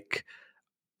like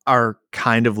are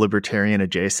kind of libertarian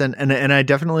adjacent, and I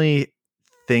definitely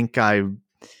think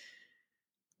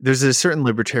there's a certain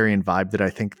libertarian vibe that I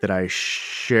think that I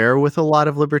share with a lot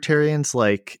of libertarians,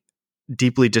 like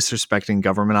deeply disrespecting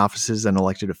government offices and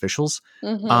elected officials.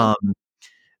 Mm-hmm. Um,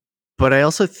 but I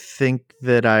also think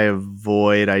that I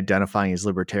avoid identifying as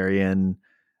libertarian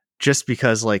just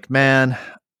because, like, man,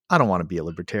 I don't want to be a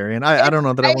libertarian. I don't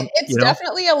know that I want, It's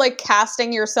definitely a like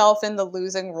casting yourself in the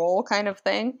losing role kind of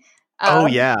thing. Oh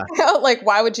yeah, Like,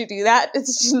 why would you do that?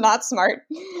 It's just not smart.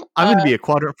 I'm going to be a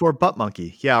quadrant 4 butt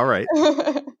monkey. Yeah, all right.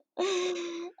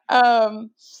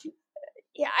 um,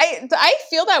 yeah, I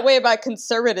feel that way about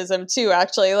conservatism too.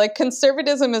 Actually, like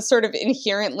conservatism is sort of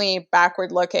inherently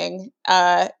backward looking.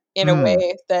 In a Hmm.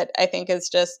 way that I think is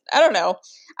just I don't know.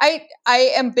 I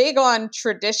am big on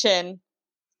tradition,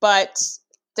 but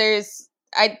there's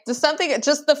something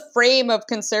just the frame of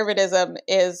conservatism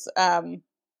is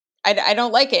I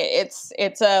don't like it.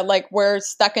 It's like we're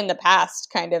stuck in the past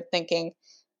kind of thinking.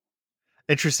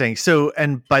 Interesting. So,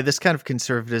 and by this kind of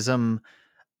conservatism,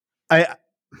 I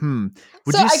would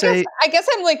So you say I guess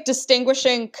I'm like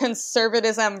distinguishing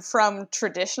conservatism from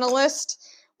traditionalist,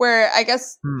 where I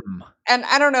guess hmm, and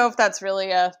I don't know if that's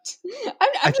really a I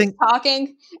I'm just think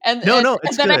talking no, and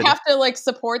it's then I good. have to like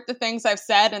support the things I've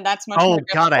said and that's much more Oh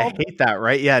God, I difficult. hate that.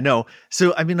 Right? Yeah, no.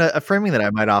 So, I mean, a framing that I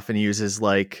might often use is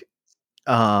like,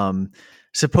 um,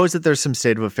 suppose that there's some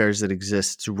state of affairs that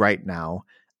exists right now,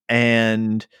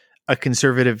 and a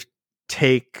conservative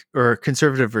take or a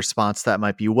conservative response that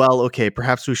might be, well, okay,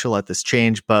 perhaps we should let this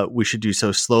change, but we should do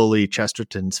so slowly.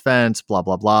 Chesterton's fence, blah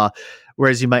blah blah.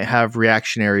 Whereas you might have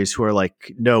reactionaries who are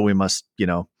like, no, we must,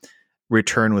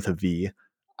 return with a V.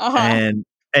 Uh-huh. And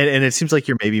it seems like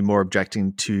you're maybe more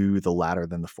objecting to the latter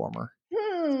than the former.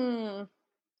 Hmm.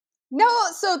 No,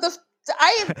 so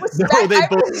I No, respect they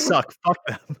both suck. Fuck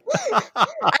them. I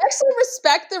actually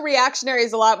respect the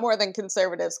reactionaries a lot more than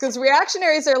conservatives because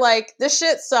reactionaries are like, this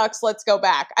shit sucks, let's go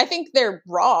back. I think they're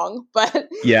wrong, but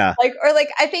Yeah. I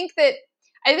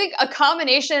think a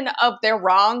combination of they're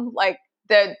wrong, like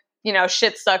the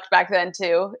shit sucked back then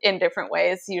too, in different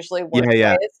ways, usually worse Yeah,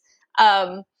 yeah.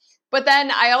 ways. But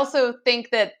then I also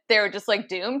think that they're just like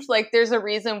doomed. Like there's a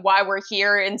reason why we're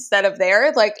here instead of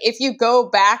there. Like if you go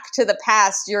back to the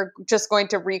past, you're just going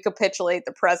to recapitulate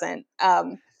the present.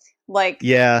 Like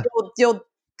Yeah. you'll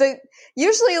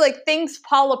usually like things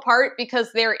fall apart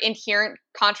because they're inherent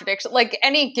contradictions. Like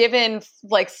any given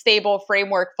like stable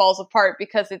framework falls apart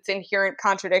because its inherent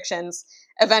contradictions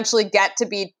eventually get to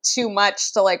be too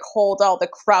much to like hold all the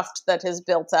cruft that has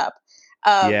built up.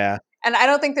 Yeah. And I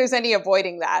don't think there's any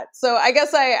avoiding that. So I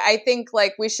guess I think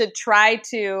like we should try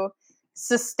to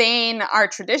sustain our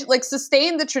tradition, like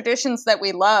sustain the traditions that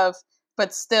we love,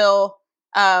 but still,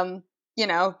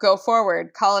 go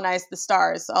forward, colonize the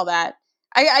stars, all that.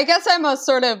 I guess I'm a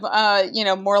sort of,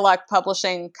 Morlock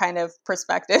Publishing kind of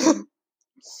perspective.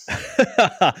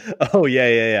 Oh yeah,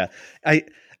 yeah, yeah.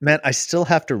 I still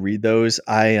have to read those.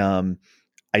 I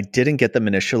didn't get them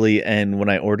initially, and when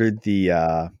I ordered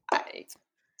the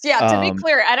Yeah, to be um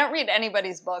clear, I don't read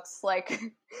anybody's books. Like,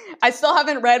 I still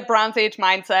haven't read Bronze Age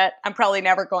Mindset. I'm probably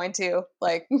never going to.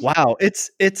 Like, wow, it's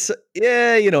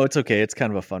yeah, it's okay. It's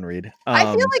kind of a fun read. I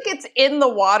feel like it's in the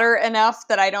water enough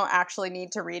that I don't actually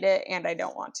need to read it, and I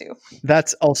don't want to.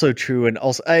 That's also true, and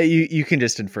also you can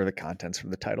just infer the contents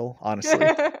from the title, honestly.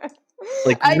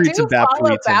 Like I read do some BAP follow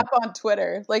tweets and Bap on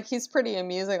Twitter. Like, he's pretty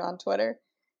amusing on Twitter.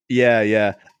 Yeah,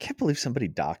 yeah. I can't believe somebody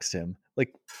doxed him.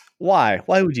 Like, why?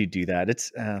 Why would you do that?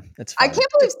 It's I fine.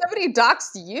 can't believe somebody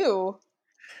doxed you.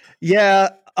 Yeah.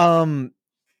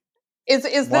 Is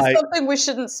this Why? something we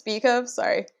shouldn't speak of?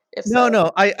 Sorry, if so. No,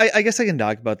 no. I guess I can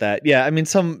talk about that. Yeah. I mean,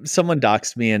 someone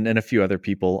doxed me and a few other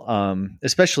people.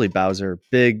 Especially Bowser.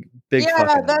 Big Yeah,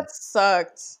 fucking that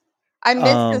sucked. I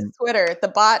miss his um. Twitter. The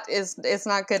bot is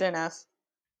not good enough.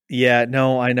 Yeah.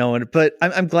 No, I know, but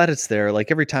I'm glad it's there.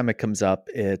 Like every time it comes up,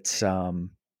 it's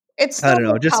It's I still don't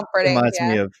know. Just comforting, reminds yeah.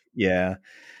 me of yeah.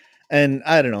 And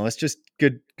I don't know, it's just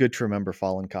good to remember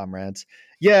fallen comrades.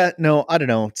 Yeah, no, I don't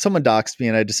know. Someone doxed me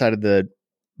and I decided the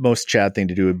most Chad thing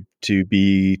to do would to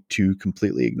be to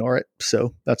completely ignore it.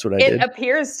 So that's what I It did.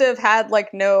 appears to have had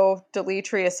like no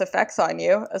deleterious effects on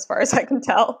you, as far as I can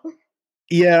tell.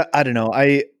 Yeah, I don't know.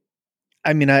 I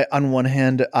mean, I on one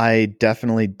hand, I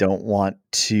definitely don't want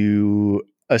to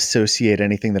associate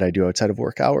anything that I do outside of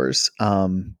work hours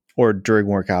or during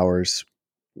work hours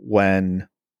when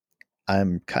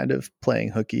I'm kind of playing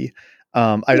hooky.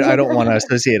 I don't want to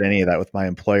associate any of that with my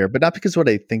employer, but not because what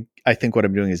I think what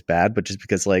I'm doing is bad, but just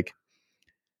because like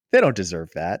they don't deserve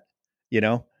that, you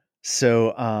know?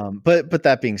 So but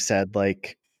that being said,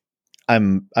 like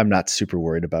I'm not super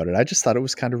worried about it. I just thought it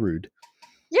was kind of rude.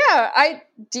 Yeah, I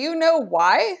do you know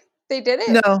why they did it?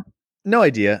 No, no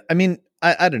idea. I mean,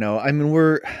 I don't know. I mean,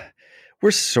 we're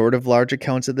sort of large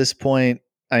accounts at this point.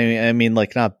 I mean,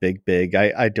 like not big.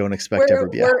 I don't expect to ever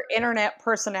be a We're internet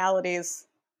personalities.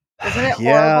 Isn't it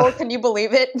yeah. horrible? Can you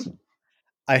believe it?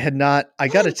 I had not. I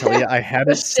got to tell you, I The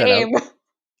hadn't set out. shame.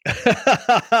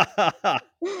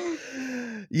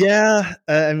 Yeah,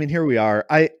 I mean, here we are.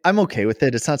 I'm okay with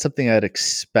it. It's not something I'd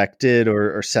expected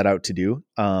or set out to do.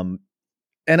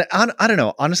 And I don't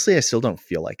know. Honestly, I still don't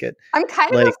feel like it. I'm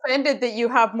kind of Like offended that you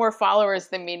have more followers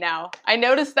than me now. I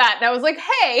noticed that and I was like,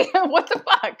 hey, what the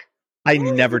fuck? I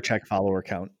never check follower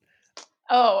count.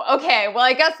 Oh, okay. Well,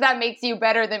 I guess that makes you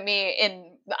better than me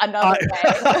in another way.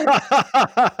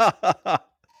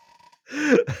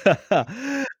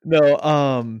 I,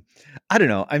 no, I don't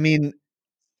know. I mean,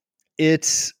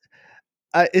 it's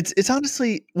it's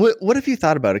honestly what have you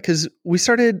thought about it? Because we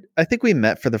started. I think we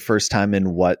met for the first time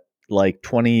in what like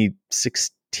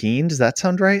 2016. Does that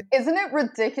sound right? Isn't it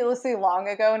ridiculously long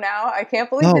ago now? I can't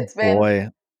believe Oh it's been boy,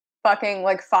 fucking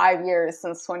like 5 years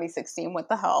since 2016. What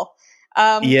the hell?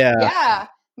 yeah, Yeah,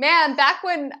 man, back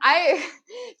when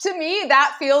to me,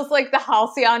 that feels like the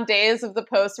halcyon days of the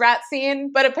post rat scene.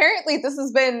 But apparently,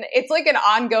 it's like an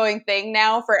ongoing thing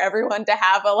now for everyone to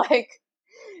have a like,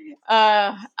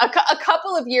 a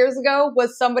couple of years ago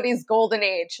was somebody's golden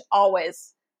age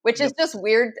always, which is yep, just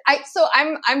weird.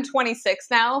 I'm 26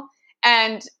 now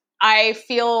and I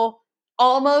feel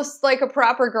almost like a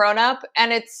proper grown up,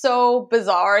 and it's so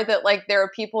bizarre that like there are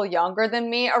people younger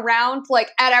than me around. Like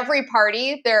at every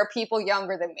party there are people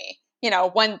younger than me, you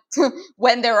know, when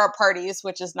when there are parties,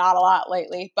 which is not a lot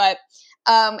lately. But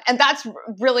and that's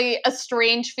really a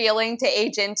strange feeling to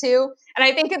age into. And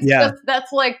I think it's yeah. just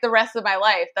that's like the rest of my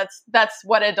life. That's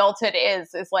what adulthood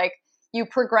is like you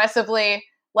progressively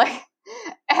like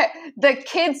the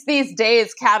kids these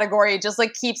days category just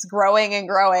like keeps growing and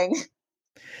growing.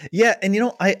 Yeah, and you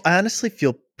know, I honestly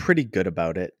feel pretty good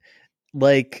about it.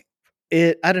 Like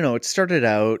I don't know, it started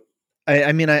out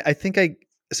I mean I think I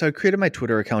created my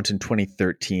Twitter account in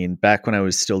 2013, back when I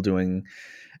was still doing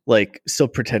like still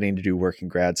pretending to do work in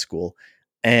grad school.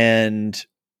 And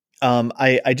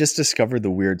I just discovered the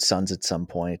Weird Sons at some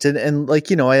point. And like,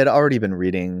 you know, I had already been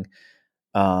reading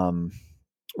um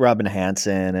Robin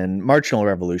Hanson and Marginal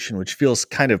Revolution, which feels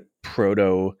kind of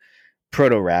proto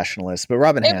rationalist, but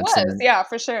Robin It Hanson was, yeah,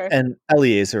 for sure. and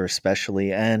Eliezer especially,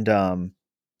 Peace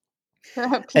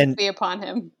and be upon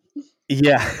him.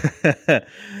 yeah,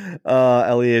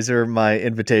 Eliezer, my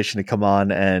invitation to come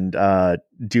on and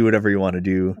do whatever you want to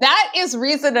do. That is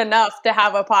reason enough to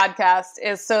have a podcast,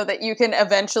 is so that you can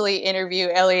eventually interview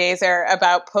Eliezer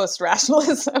about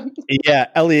post-rationalism. Yeah,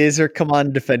 Eliezer, come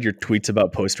on, defend your tweets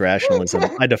about post rationalism.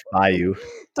 I defy you.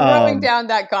 Throwing down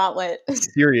that gauntlet.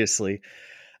 Seriously.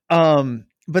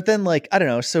 But then like I don't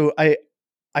know. So I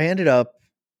ended up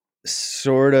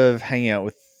sort of hanging out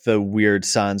with the Weird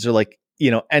Sons, or like, you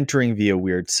know, entering via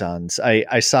Weird Sons.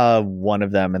 I saw one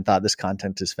of them and thought this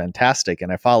content is fantastic,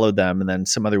 and I followed them, and then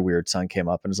some other Weird Son came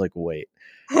up and was like, wait,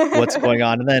 what's going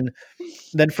on? And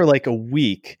then for like a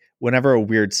week, whenever a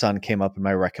Weird Son came up in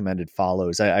my recommended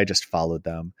follows, I just followed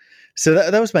them. So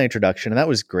that was my introduction, and that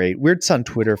was great. Weird Son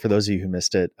Twitter, for those of you who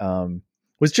missed it,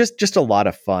 was just a lot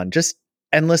of fun. Just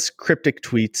endless cryptic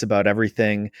tweets about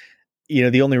everything.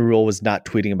 the only rule was not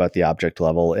tweeting about the object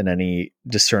level in any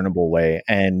discernible way,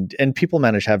 and people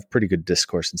managed to have pretty good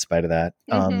discourse in spite of that.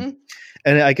 Mm-hmm.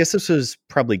 And I guess this was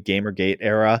probably Gamergate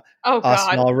era. Oh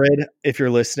Austin God. Allred, if you're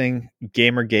listening,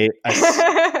 Gamergate.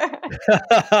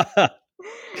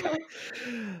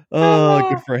 Oh,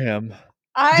 good for him. Do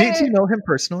I you know him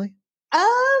personally?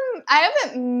 I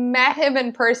haven't met him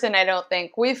in person, I don't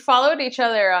think. We've followed each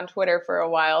other on Twitter for a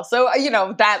while. So,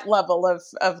 that level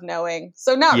of knowing.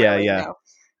 So not Yeah, really, yeah. no.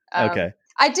 Okay.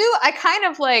 I kind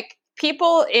of like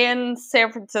people in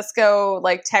San Francisco,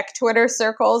 like tech Twitter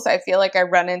circles. I feel like I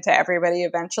run into everybody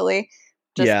eventually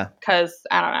just Yeah. because,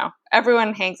 I don't know,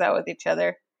 everyone hangs out with each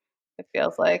other, it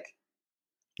feels like.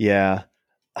 Yeah.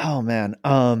 Oh man.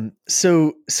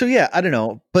 So yeah, I don't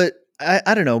know, but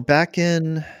I don't know, back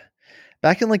in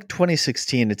like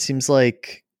 2016, it seems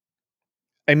like,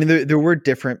 I mean, there were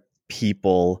different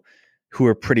people who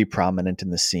were pretty prominent in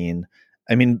the scene.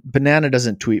 I mean, Banana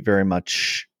doesn't tweet very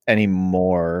much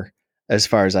anymore, as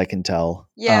far as I can tell.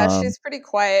 Yeah, she's pretty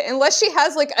quiet. Unless she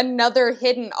has like another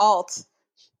hidden alt.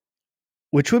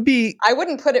 Which would be, I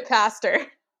wouldn't put it past her.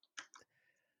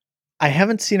 I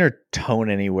haven't seen her tone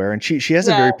anywhere, and she has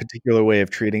a Yeah. very particular way of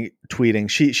tweeting.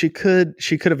 She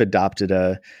could have adopted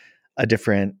a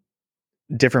different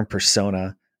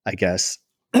persona, I guess.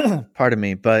 Pardon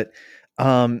me, but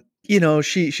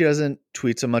she doesn't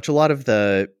tweet so much. A lot of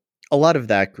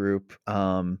that group.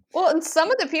 Well, and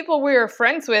some of the people we were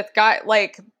friends with got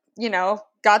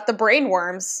got the brain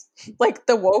worms, like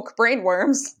the woke brain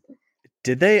worms.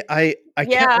 Did they? I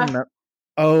can't Yeah. remember.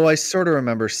 Oh, I sort of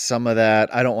remember some of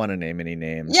that. I don't want to name any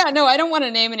names. Yeah, no, I don't want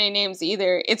to name any names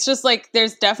either. It's just like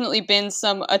there's definitely been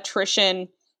some attrition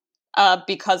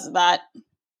because of that,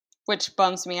 which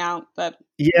bums me out, but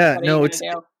Yeah, what are you no,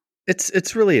 gonna do?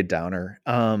 it's really a downer.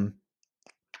 But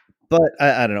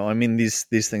I don't know. I mean, these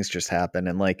things just happen,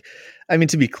 and like, I mean,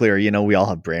 to be clear, we all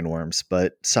have brain worms,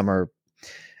 but some are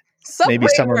Some maybe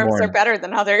brain some are worms more. are better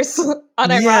than others, Yeah,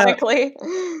 unironically.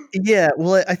 yeah.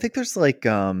 Well, I think there's like,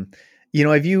 I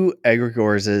view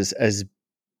egregores as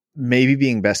maybe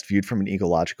being best viewed from an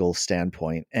ecological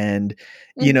standpoint, and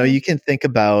Mhm. you can think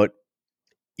about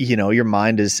your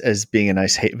mind as being a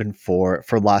nice haven for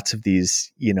lots of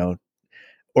these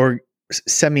or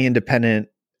semi-independent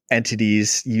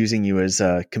entities using you as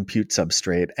a compute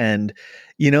substrate, and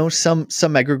some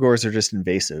egregores are just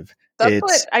invasive.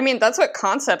 It's That's what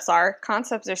concepts are.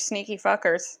 Concepts are sneaky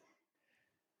fuckers.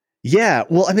 Yeah,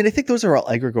 well, I mean, I think those are all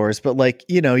egregores, but like,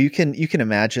 you can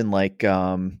imagine like,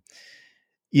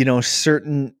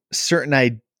 certain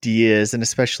ideas and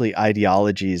especially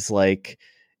ideologies, like,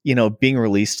 being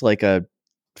released like a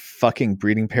fucking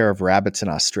breeding pair of rabbits in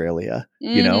Australia.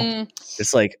 Mm.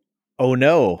 It's like, oh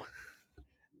no.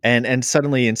 And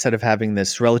suddenly, instead of having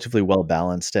this relatively well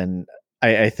balanced, and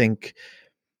I think,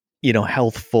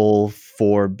 healthful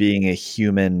for being a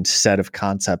human set of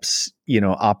concepts,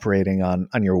 operating on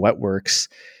your wetworks,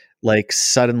 like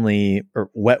suddenly, or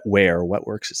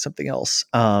wetworks is something else.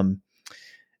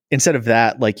 Instead of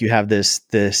that, like, you have this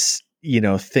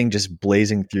thing just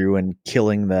blazing through and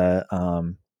killing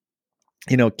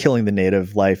killing the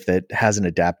native life that hasn't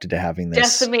adapted to having this.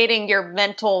 Decimating your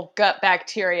mental gut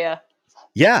bacteria.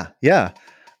 Yeah.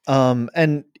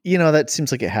 And that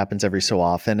seems like it happens every so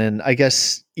often. And I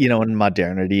guess, in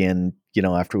modernity, and,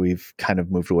 after we've kind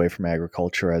of moved away from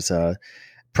agriculture as a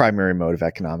primary mode of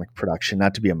economic production,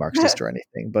 not to be a Marxist or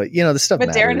anything, but this stuff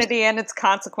matters. Modernity and its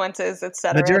consequences, et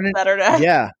cetera, Modernity. et cetera.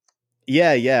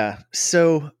 Yeah.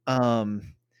 So,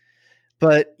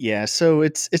 but yeah, so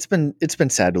it's been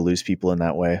sad to lose people in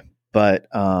that way. But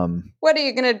what are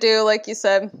you gonna do? Like you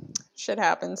said, shit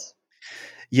happens.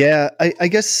 Yeah, I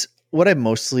guess what I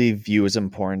mostly view as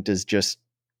important is just,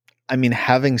 I mean,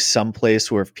 having some place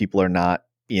where if people are not,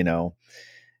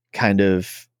 kind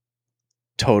of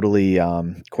totally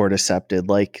cordycepted,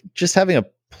 like just having a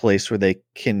place where they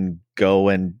can go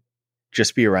and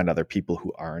just be around other people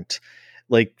who aren't.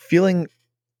 Like, feeling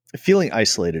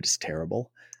isolated is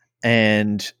terrible.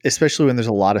 And especially when there's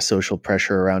a lot of social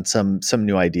pressure around some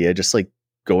new idea, just like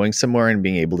going somewhere and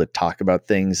being able to talk about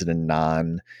things in a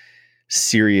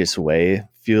non-serious way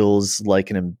feels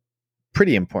like a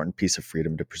pretty important piece of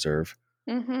freedom to preserve.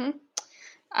 Mm-hmm.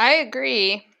 I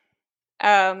agree.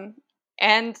 And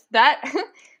that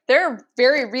there are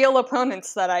very real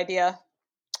opponents to that idea,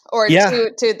 or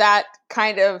to that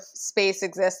kind of space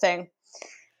existing.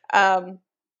 I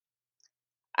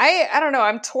don't know.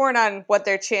 I'm torn on what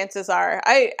their chances are.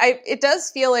 It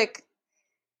does feel like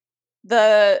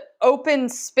the open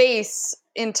space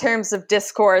in terms of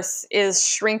discourse is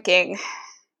shrinking.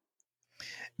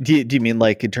 Do you mean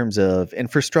like in terms of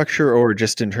infrastructure, or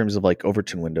just in terms of like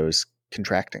Overton windows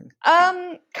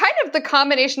Kind of the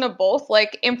combination of both,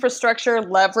 like infrastructure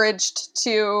leveraged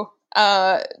to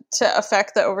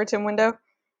affect the Overton window.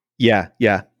 Yeah.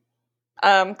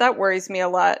 That worries me a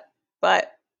lot,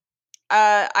 but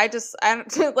I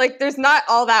don't like. There's not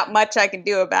all that much I can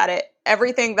do about it.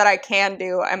 Everything that I can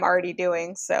do, I'm already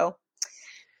doing. So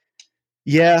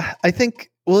Yeah, I think.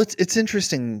 Well, it's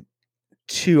interesting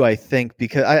too. I think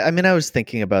because I mean I was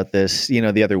thinking about this,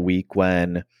 the other week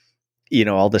when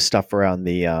all the stuff around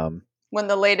the when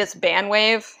the latest ban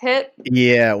wave hit,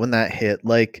 yeah, when that hit,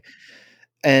 like,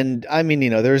 and I mean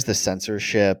there's the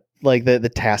censorship, like the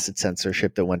tacit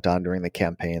censorship that went on during the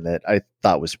campaign that I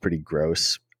thought was pretty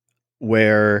gross.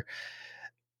 Where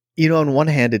on one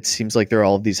hand, it seems like there are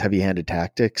all of these heavy-handed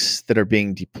tactics that are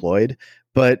being deployed,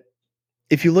 but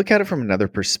if you look at it from another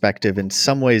perspective, in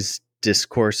some ways,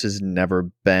 discourse has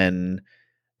never been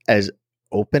as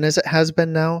open as it has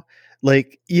been now.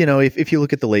 Like, if you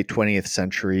look at the late 20th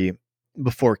century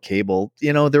before cable,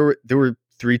 there were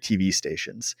three TV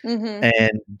stations, mm-hmm.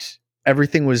 and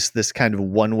everything was this kind of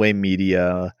one-way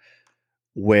media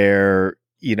where,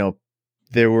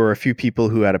 there were a few people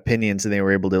who had opinions and they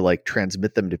were able to like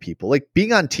transmit them to people. Like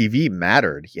being on TV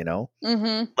mattered,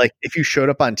 Mm-hmm. like if you showed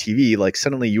up on TV, like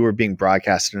suddenly you were being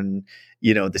broadcast in,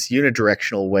 this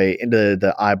unidirectional way into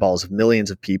the eyeballs of millions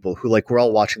of people who like were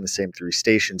all watching the same three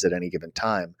stations at any given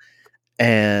time.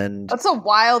 And That's a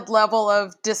wild level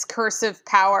of discursive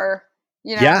power,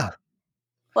 yeah,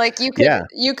 Like yeah,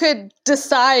 you could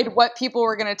decide what people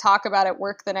were going to talk about at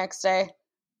work the next day.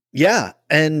 yeah.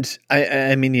 And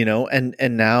I mean,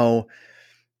 and now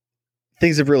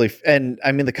things have really, and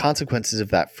I mean, the consequences of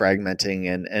that fragmenting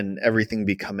and everything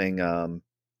becoming,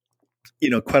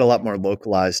 quite a lot more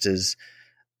localized is,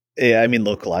 yeah, I mean,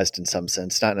 localized in some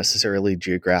sense, not necessarily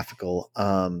geographical,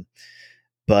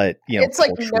 but It's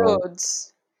like cultural.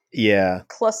 nodes, Yeah,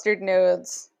 clustered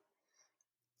nodes.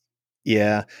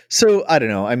 yeah. So I don't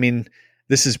know. I mean,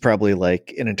 this is probably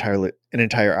like an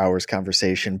entire hour's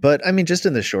conversation, but I mean, just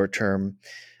in the short term,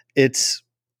 it's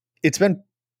it's been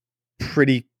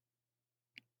pretty.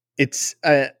 It's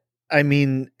I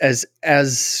mean, as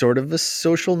sort of a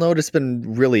social note, it's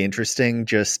been really interesting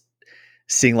just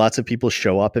seeing lots of people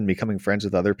show up and becoming friends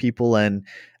with other people. And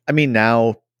I mean,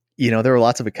 now, there are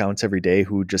lots of accounts every day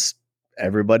who just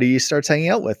everybody starts hanging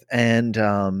out with. And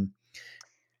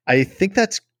I think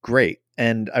that's great.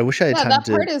 And I wish I had Yeah, time that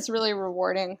to, part is really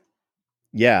rewarding.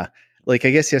 yeah. Like,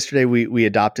 I guess yesterday we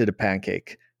adopted a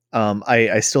pancake.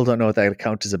 I still don't know what that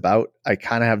account is about. I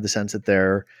kind of have the sense that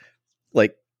they're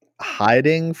like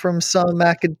hiding from some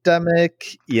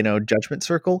academic, judgment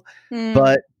circle, Hmm.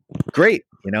 but great,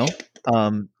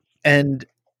 um, and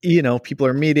people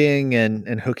are meeting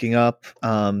and hooking up.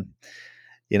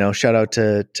 Shout out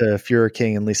to Führer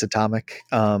King and Lisa Tomic.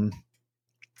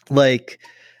 Like,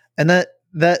 and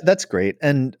that's great.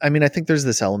 And I mean, I think there's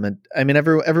this element. I mean,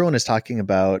 everyone is talking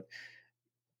about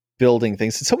building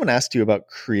things. And someone asked you about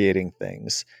creating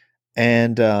things,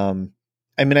 and I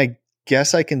mean, I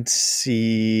guess I can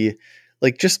see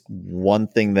like just one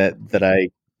thing that I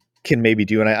can maybe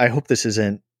do, and I hope this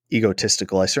isn't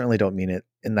egotistical. I certainly don't mean it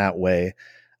in that way.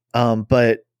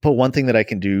 But one thing that I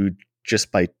can do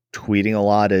just by tweeting a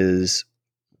lot is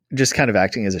just kind of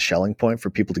acting as a shelling point for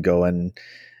people to go and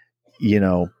you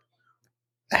know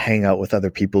hang out with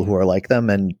other people who are like them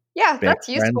and Yeah, make that's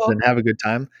friends and useful. have a good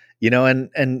time.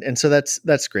 And so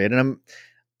that's great. And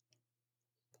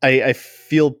I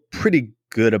feel pretty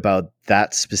good about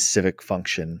that specific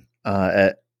function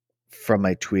from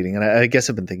my tweeting, and I guess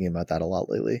I've been thinking about that a lot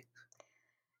lately.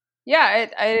 Yeah,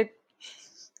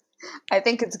 I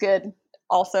think it's good.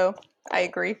 Also, I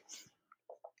agree.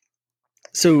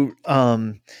 So,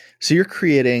 so you're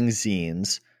creating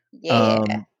zines. Yeah.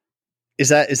 Um, is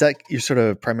that your sort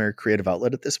of primary creative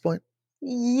outlet at this point?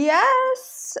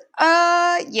 Yes.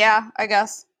 Yeah, I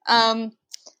guess.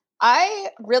 I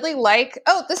really like.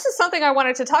 Oh, this is something I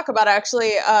wanted to talk about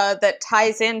actually. That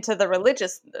ties into the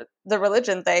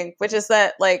religion thing, which is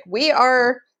that like we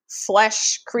are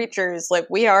flesh creatures. Like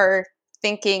we are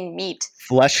thinking meat.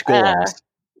 Flesh Uh, golems.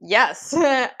 yes.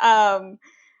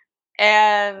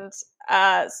 And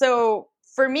so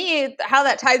for me, how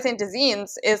that ties into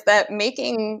zines is that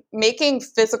making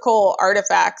physical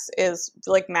artifacts is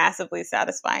like massively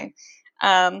satisfying.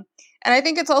 Um, and I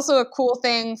think it's also a cool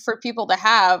thing for people to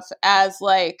have as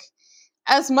like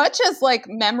as much as like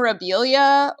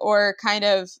memorabilia or kind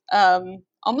of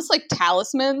almost like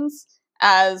talismans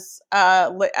as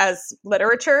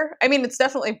literature. I mean, it's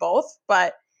definitely both,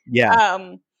 but Yeah.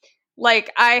 um,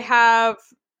 like I have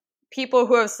people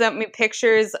who have sent me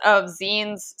pictures of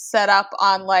zines set up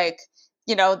on like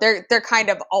they're kind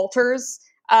of altars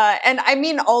And I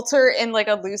mean alter in like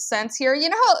a loose sense here. You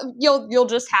know how you'll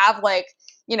just have like,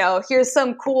 here's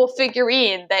some cool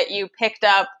figurine that you picked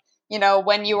up,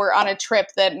 when you were on a trip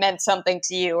that meant something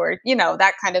to you, or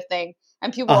that kind of thing.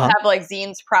 And people Uh-huh. have like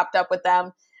zines propped up with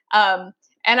them.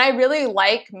 And I really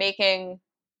like making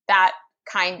that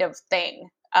kind of thing.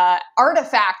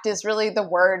 Artifact is really the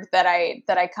word that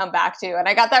I come back to, and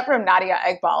I got that from Nadia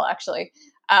Egbal actually.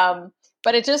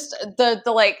 But it just the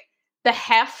like the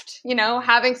heft,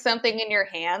 having something in your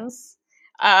hands.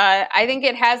 I think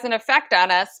it has an effect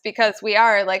on us because we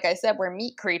are, like I said, we're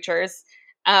meat creatures,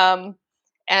 and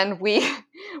we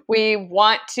we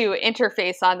want to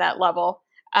interface on that level.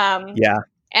 Yeah.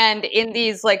 And in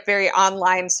these like very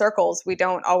online circles, we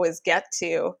don't always get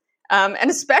to. And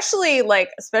especially in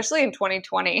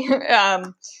 2020,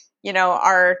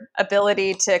 our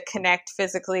ability to connect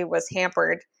physically was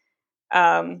hampered.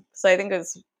 So I think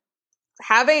it's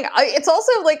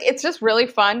also like, it's just really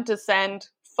fun to send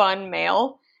fun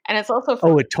mail, and it's also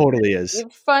fun Oh, it to totally is.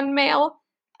 receive fun mail.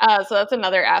 So that's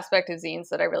another aspect of zines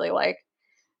that I really like.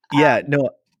 Yeah, no,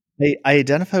 I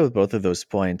identify with both of those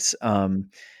points.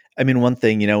 I mean, one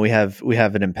thing, we have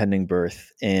an impending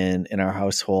birth in our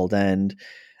household, and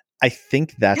I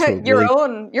think that's what your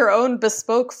really, own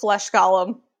bespoke flesh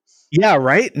golem. yeah,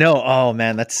 right? No, oh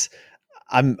man,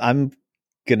 I'm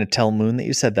gonna tell Moon that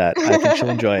you said that. I think she'll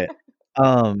enjoy it.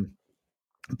 Um,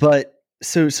 but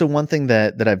so one thing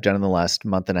that I've done in the last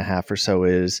month and a half or so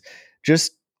is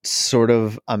just sort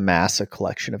of amass a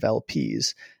collection of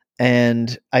LPs.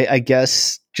 And I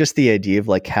guess just the idea of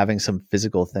like having some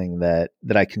physical thing that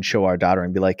I can show our daughter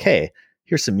and be like, hey,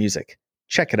 here's some music.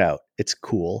 Check it out. It's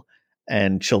cool.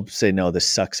 And she'll say, no, this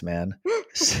sucks, man.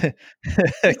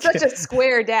 You're such a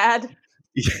square, Dad.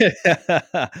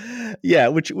 Yeah. Yeah,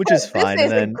 which is This fine.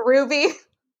 isn't groovy.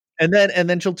 And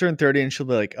then she'll turn 30 and she'll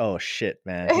be like, "Oh shit,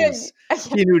 man.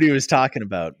 He knew what he was talking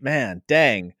about. Man,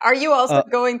 dang." Are you also Uh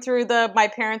going through the "my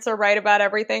parents are right about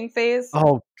everything" phase?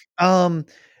 oh, um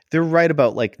they're right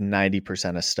about like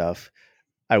 90% of stuff,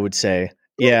 I would say.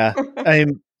 Yeah.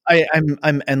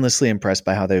 I'm endlessly impressed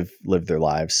by how they've lived their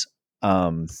lives.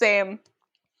 Um Same.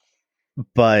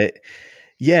 but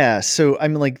yeah, so I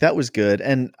mean like that was good,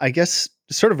 and I guess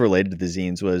sort of related to the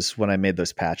zines was when I made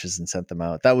those patches and sent them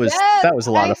out. Yes, That was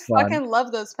a lot I of fun. fucking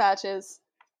love those patches.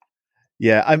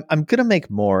 Yeah, I'm gonna make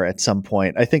more at some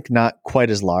point. I think not quite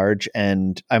as large,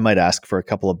 and I might ask for a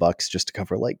couple of bucks just to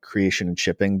cover like creation and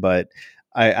shipping. But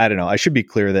I don't know. I should be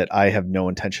clear that I have no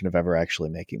intention of ever actually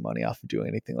making money off of doing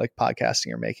anything like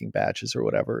podcasting or making badges or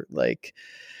whatever. Like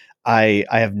I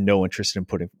have no interest in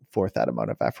putting forth that amount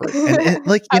of effort. And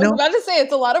like I was about to say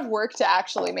it's a lot of work to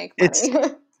actually make it's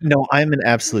money. no, I'm an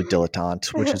absolute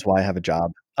dilettante, which is why I have a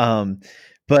job.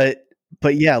 But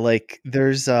but yeah, like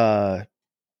there's just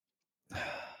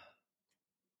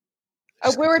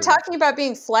We were completely talking about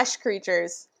being flesh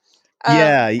creatures.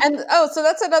 yeah. And so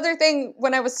that's another thing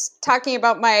when I was talking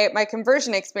about my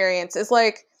conversion experience is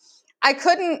like I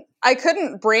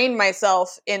couldn't brain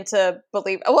myself into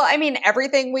believe. Well, I mean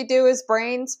everything we do is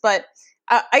brains, but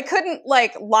I couldn't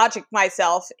like logic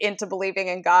myself into believing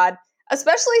in God,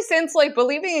 especially since like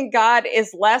believing in God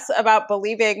is less about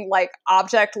believing like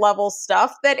object level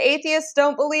stuff that atheists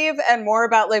don't believe, and more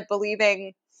about like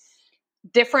believing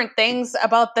different things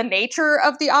about the nature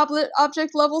of the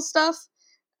object level stuff.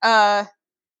 Uh,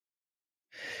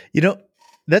 You know,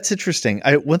 that's interesting.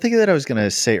 One thing that I was going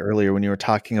to say earlier when you were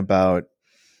talking about,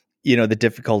 the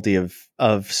difficulty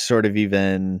of sort of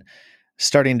even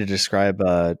starting to describe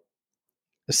a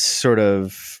sort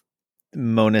of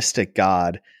monistic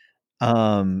God,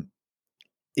 um,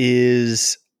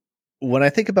 is when I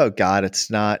think about God,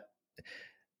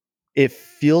 it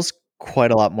feels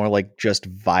quite a lot more like just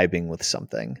vibing with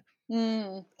something,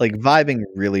 mm, like vibing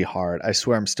really hard. I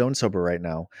swear I'm stone sober right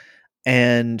now.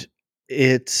 And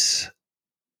it's,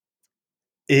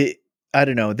 It I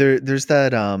don't know. There's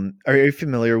that are you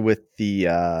familiar with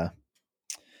the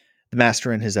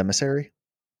Master and His Emissary?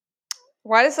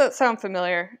 why does that sound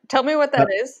familiar? Tell me what Uh, that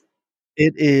is.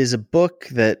 it is a book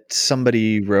that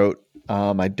somebody wrote.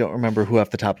 I don't remember who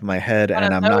off the top of my head, One of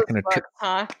and I'm not those going to. books,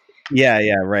 huh? Yeah,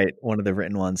 yeah, right. One of the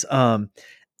written ones.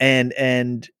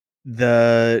 And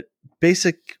the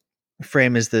basic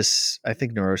frame is this, I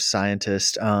think,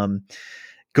 neuroscientist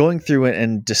going through it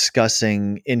and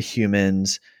discussing in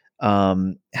humans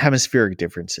hemispheric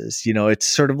differences. It's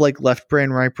sort of like left brain,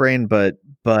 right brain, but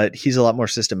he's a lot more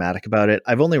systematic about it.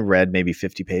 I've only read maybe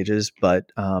 50 pages,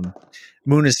 but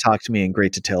Moon has talked to me in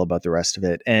great detail about the rest of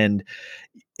it, and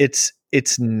it's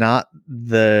not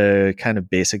the kind of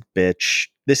basic bitch.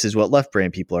 This is what left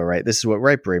brain people are right. This is what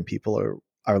right brain people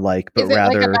are like, but Is it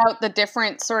like rather, about the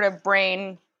different sort of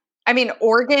brain? I mean,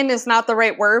 organ is not the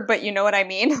right word, but you know what I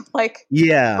mean? Like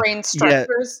yeah, brain yeah,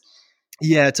 structures.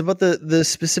 yeah. It's about the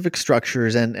specific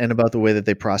structures and about the way that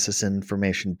they process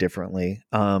information differently.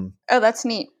 Oh, that's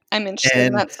neat. I'm interested in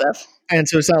And that stuff. and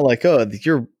so it's not like, oh,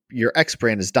 your X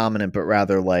brain is dominant, but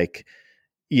rather like,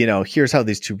 here's how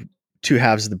these two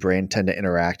halves of the brain tend to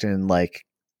interact and like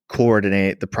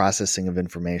coordinate the processing of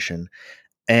information.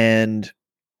 And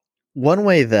one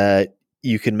way that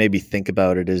you can maybe think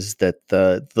about it is that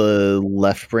the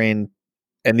left brain,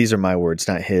 and these are my words,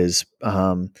 not his.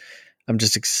 I'm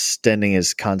just extending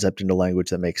his concept into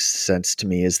language that makes sense to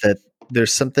me. Is that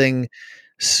there's something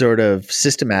sort of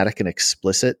systematic and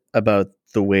explicit about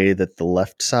the way that the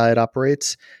left side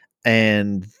operates,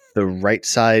 and the right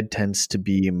side tends to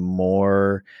be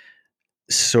more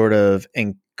sort of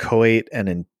inchoate and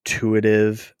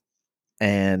intuitive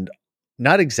and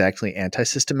not exactly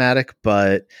anti-systematic,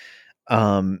 but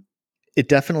um, it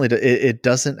definitely it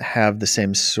doesn't have the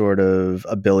same sort of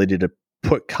ability to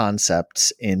put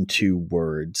concepts into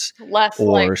words Less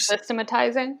like or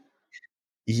systematizing.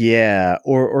 yeah,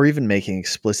 or even making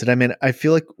explicit. I mean, I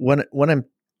feel like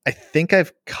I think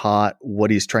I've caught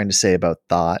what he's trying to say about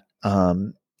thought.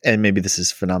 And maybe this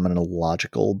is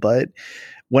phenomenological, but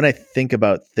when I think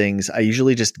about things, I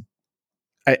usually just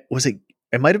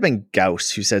it might have been Gauss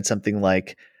who said something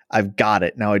like, I've got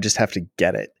it. Now I just have to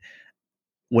get it,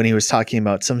 when he was talking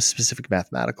about some specific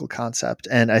mathematical concept.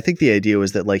 And I think the idea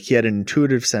was that like he had an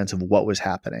intuitive sense of what was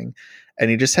happening,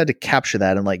 and he just had to capture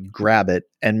that and like grab it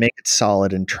and make it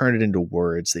solid and turn it into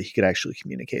words that he could actually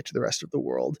communicate to the rest of the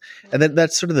world. And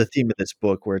that's sort of the theme of this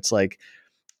book, where it's like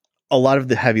a lot of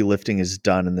the heavy lifting is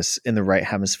done in the right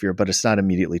hemisphere, but it's not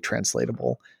immediately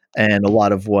translatable. And a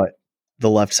lot of what the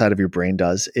left side of your brain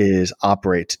does is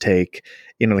operate to take,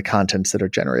 the contents that are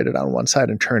generated on one side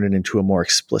and turn it into a more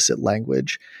explicit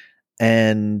language.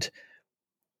 And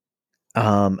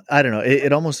I don't know,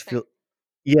 it almost feels,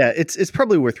 yeah, it's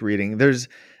probably worth reading.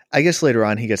 I guess later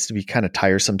on he gets to be kind of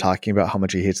tiresome talking about how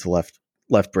much he hates the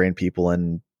left brain people,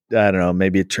 and I don't know,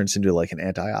 maybe it turns into like an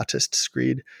anti-autist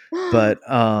screed. But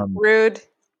Rude.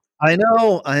 I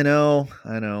know.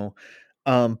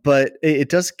 But it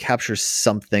does capture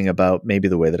something about maybe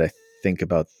the way that I think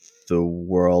about the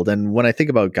world. And when I think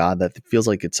about God, that feels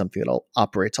like it's something that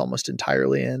operates almost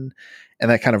entirely in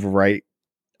that kind of right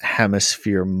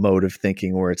hemisphere mode of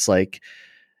thinking, where it's like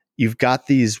you've got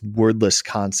these wordless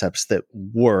concepts that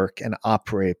work and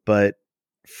operate, but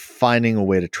finding a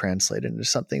way to translate it into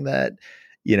something that,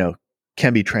 you know,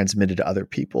 can be transmitted to other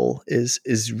people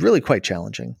is really quite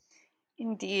challenging.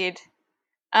 Indeed.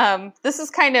 This is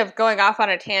kind of going off on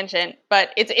a tangent, but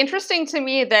it's interesting to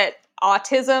me that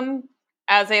autism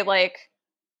as a like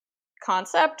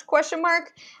concept question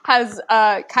mark has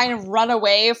kind of run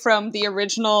away from the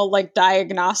original like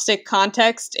diagnostic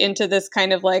context into this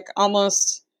kind of like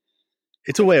almost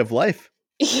It's a way of life.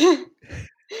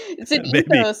 it's an Maybe.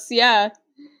 ethos, yeah.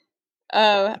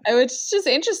 It's just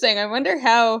interesting.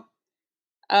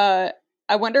 Uh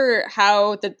I wonder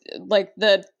how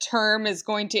the term is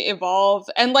going to evolve,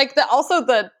 and like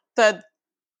the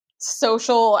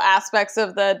social aspects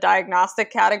of the diagnostic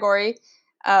category.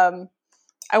 Um,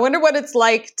 I wonder what it's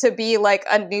like to be like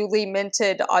a newly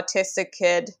minted autistic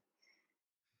kid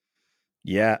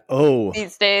Yeah. Oh,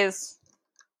 these days.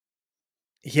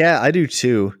 yeah, I do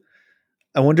too.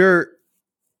 I wonder.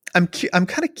 I'm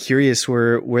kind of curious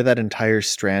where that entire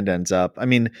strand ends up. I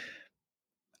mean,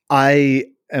 I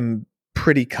am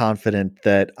pretty confident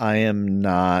that I am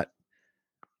not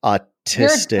You're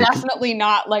autistic. definitely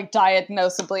not like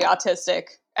diagnosably autistic,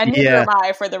 and neither Yeah. am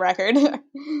I, for the record.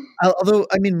 Although,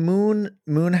 I mean,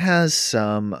 Moon has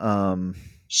some.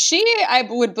 She, I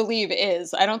would believe,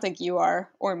 is. I don't think you are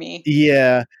or me.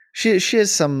 Yeah, she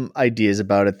has some ideas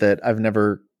about it that I've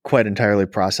never quite entirely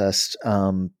processed.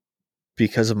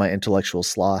 Because of my intellectual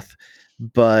sloth.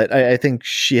 But I think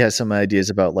she has some ideas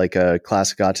about like a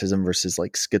classic autism versus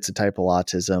like schizotypal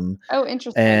autism, Oh,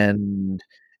 interesting. and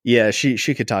yeah, she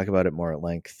could talk about it more at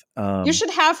length. You should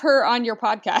have her on your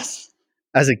podcast.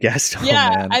 As a guest, oh Yeah,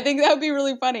 man, I think that would be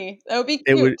really funny. That would be it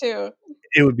cute would too.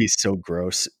 it would be so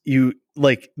gross. You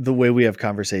like the way we have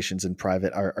conversations in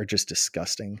private are just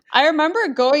disgusting. I remember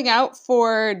going out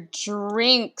for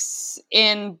drinks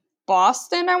in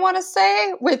Boston, I want to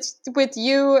say, with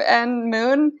you and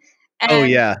Moon, Oh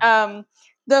and yeah,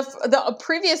 the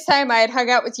previous time I had hung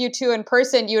out with you two in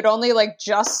person, you had only like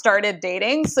just started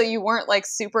dating, so you weren't like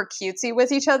super cutesy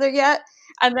with each other yet.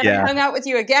 And then I yeah. hung out with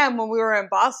you again when we were in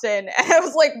Boston, and I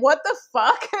was like, "What the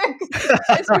fuck? You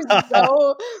guys are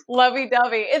so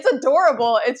lovey-dovey. It's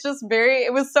adorable. It's just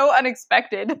it was so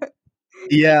unexpected."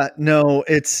 Yeah, no,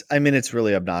 I mean, it's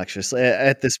really obnoxious.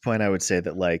 At this point, I would say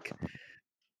that like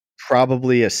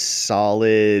probably a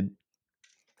solid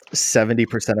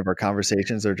 70% of our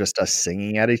conversations are just us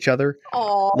singing at each other.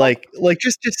 Aw. Like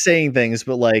just saying things,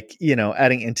 but like,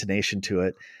 adding intonation to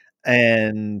it.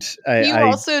 And Do you I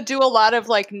also do a lot of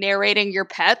like narrating your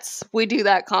pets? We do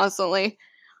that constantly.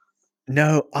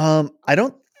 no, I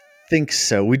don't think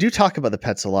so. We do talk about the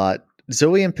pets a lot.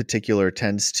 Zoe in particular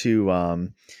tends to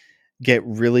get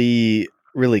really,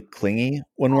 really clingy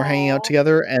when we're hanging out Aw.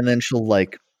 together, and then she'll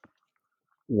like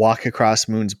walk across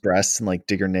Moon's breasts and like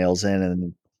dig her nails in,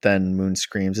 and then Moon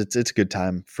screams. It's a good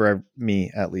time for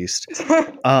me at least.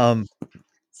 Um,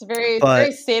 It's a very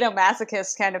but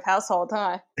sadomasochist kind of household,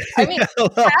 huh? I mean, well,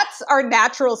 cats are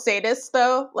natural sadists,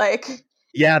 though. Like,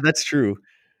 yeah, that's true.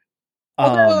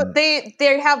 although Um, they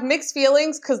have mixed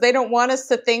feelings because they don't want us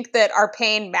to think that our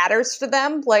pain matters to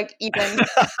them, like even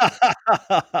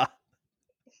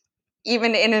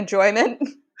in enjoyment.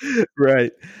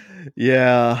 right.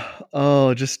 Yeah.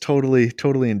 Oh, just totally,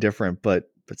 totally indifferent, but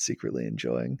secretly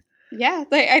enjoying. Yeah,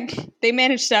 they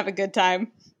managed to have a good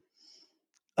time.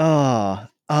 Ah,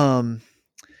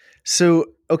 so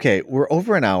okay, we're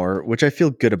over an hour, which I feel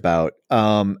good about.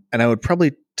 And I would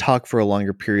probably talk for a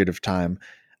longer period of time,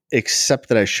 except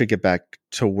that I should get back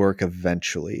to work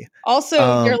eventually. Also,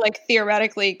 you're Um, like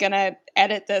theoretically gonna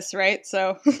edit this, right?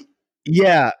 So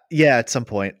yeah, yeah, at some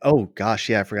point. Oh gosh,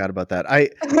 yeah, I forgot about that. I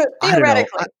don't know.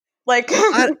 theoretically, like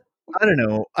I, I don't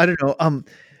know. I don't know.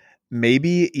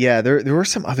 Maybe, yeah, there were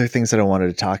some other things that I wanted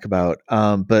to talk about.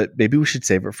 But maybe we should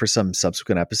save it for some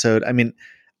subsequent episode. I mean,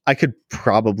 I could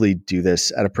probably do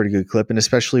this at a pretty good clip, and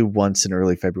especially once in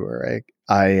early February,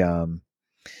 I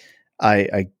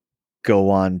go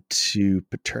on to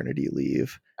paternity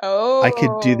leave. I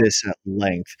could do oh. this at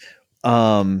length.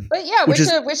 But yeah, Which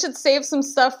is we should save some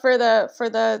stuff for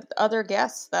the other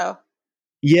guests though.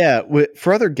 yeah.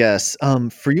 For other guests,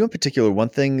 for you in particular, one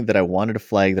thing that I wanted to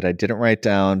flag that I didn't write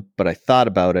down, but I thought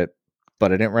about it,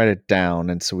 but I didn't write it down,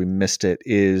 and so we missed it.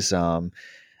 Is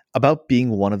about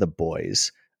being one of the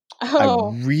boys. I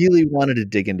Oh, really wanted to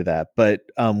dig into that, but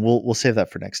we'll save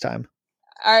that for next time.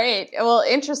 all right. Well,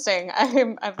 interesting.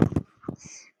 I-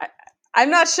 I'm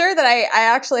not sure that I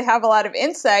actually have a lot of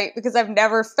insight because I've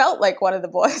never felt like one of the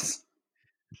boys.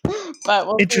 But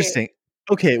we'll see. Interesting.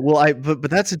 Okay, well, but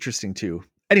that's interesting too.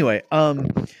 Anyway,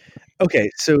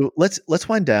 okay, so let's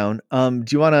wind down. Do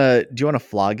you wanna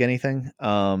flog anything?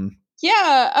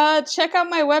 Yeah, check out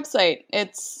my website.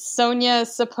 It's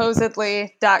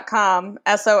sonyasupposedly.com.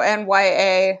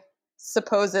 SONYA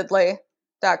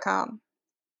supposedly.com.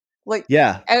 Like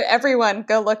Yeah, everyone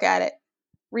go look at it.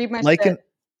 Read my like shit.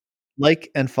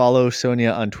 and follow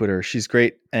Sonya on Twitter. She's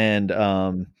great, and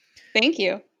Thank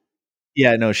you.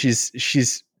 yeah, no,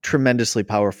 she's tremendously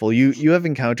powerful. You have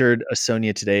encountered a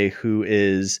Sonya today who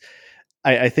is,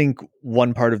 I think,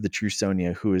 one part of the true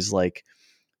Sonya who is like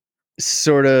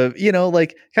sort of,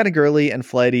 like kind of girly and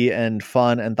flighty and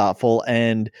fun and thoughtful,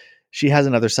 and she has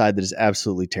another side that is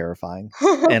absolutely terrifying,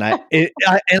 and I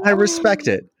respect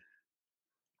it.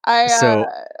 I So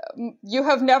you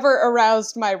have never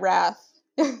aroused my wrath.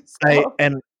 I So,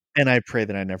 and I pray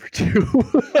that I never do.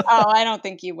 oh, I don't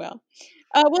think you will.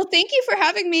 Well, thank you for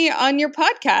having me on your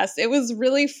podcast. It was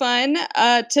really fun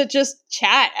to just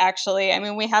chat, actually. I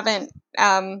mean, we haven't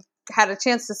had a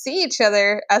chance to see each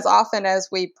other as often as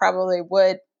we probably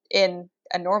would in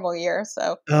a normal year.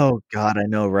 So, Oh God, I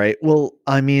know, right? Well,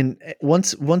 I mean,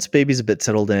 once baby's a bit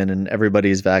settled in and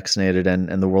everybody's vaccinated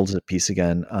and the world's at peace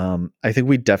again, I think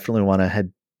we definitely want to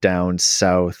head down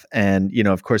south. And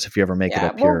of course, if you ever make it yeah,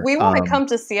 up well, here, we want to come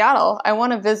to Seattle. I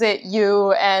want to visit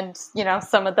you and,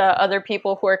 some of the other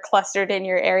people who are clustered in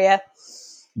your area.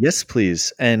 yes,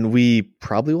 please. And we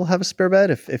probably will have a spare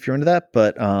bed if you're into that.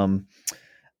 But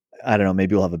I don't know,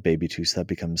 maybe we'll have a baby too, so that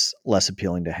becomes less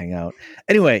appealing to hang out.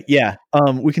 Anyway, yeah,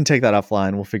 we can take that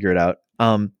offline. We'll figure it out.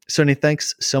 Sony,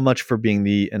 thanks so much for being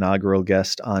the inaugural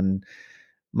guest on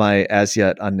my as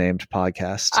yet unnamed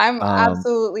podcast. I'm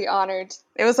absolutely honored.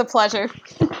 It was a pleasure.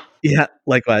 Yeah,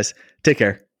 likewise. Take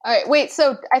care. All right, wait.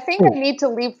 So I think I Oh, need to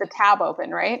leave the tab open,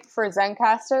 right, for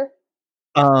Zencaster.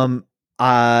 um,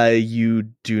 you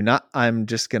do not. I'm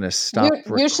just gonna You stop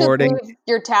you should recording. leave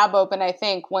your tab open. I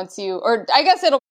think once you, or I guess it'll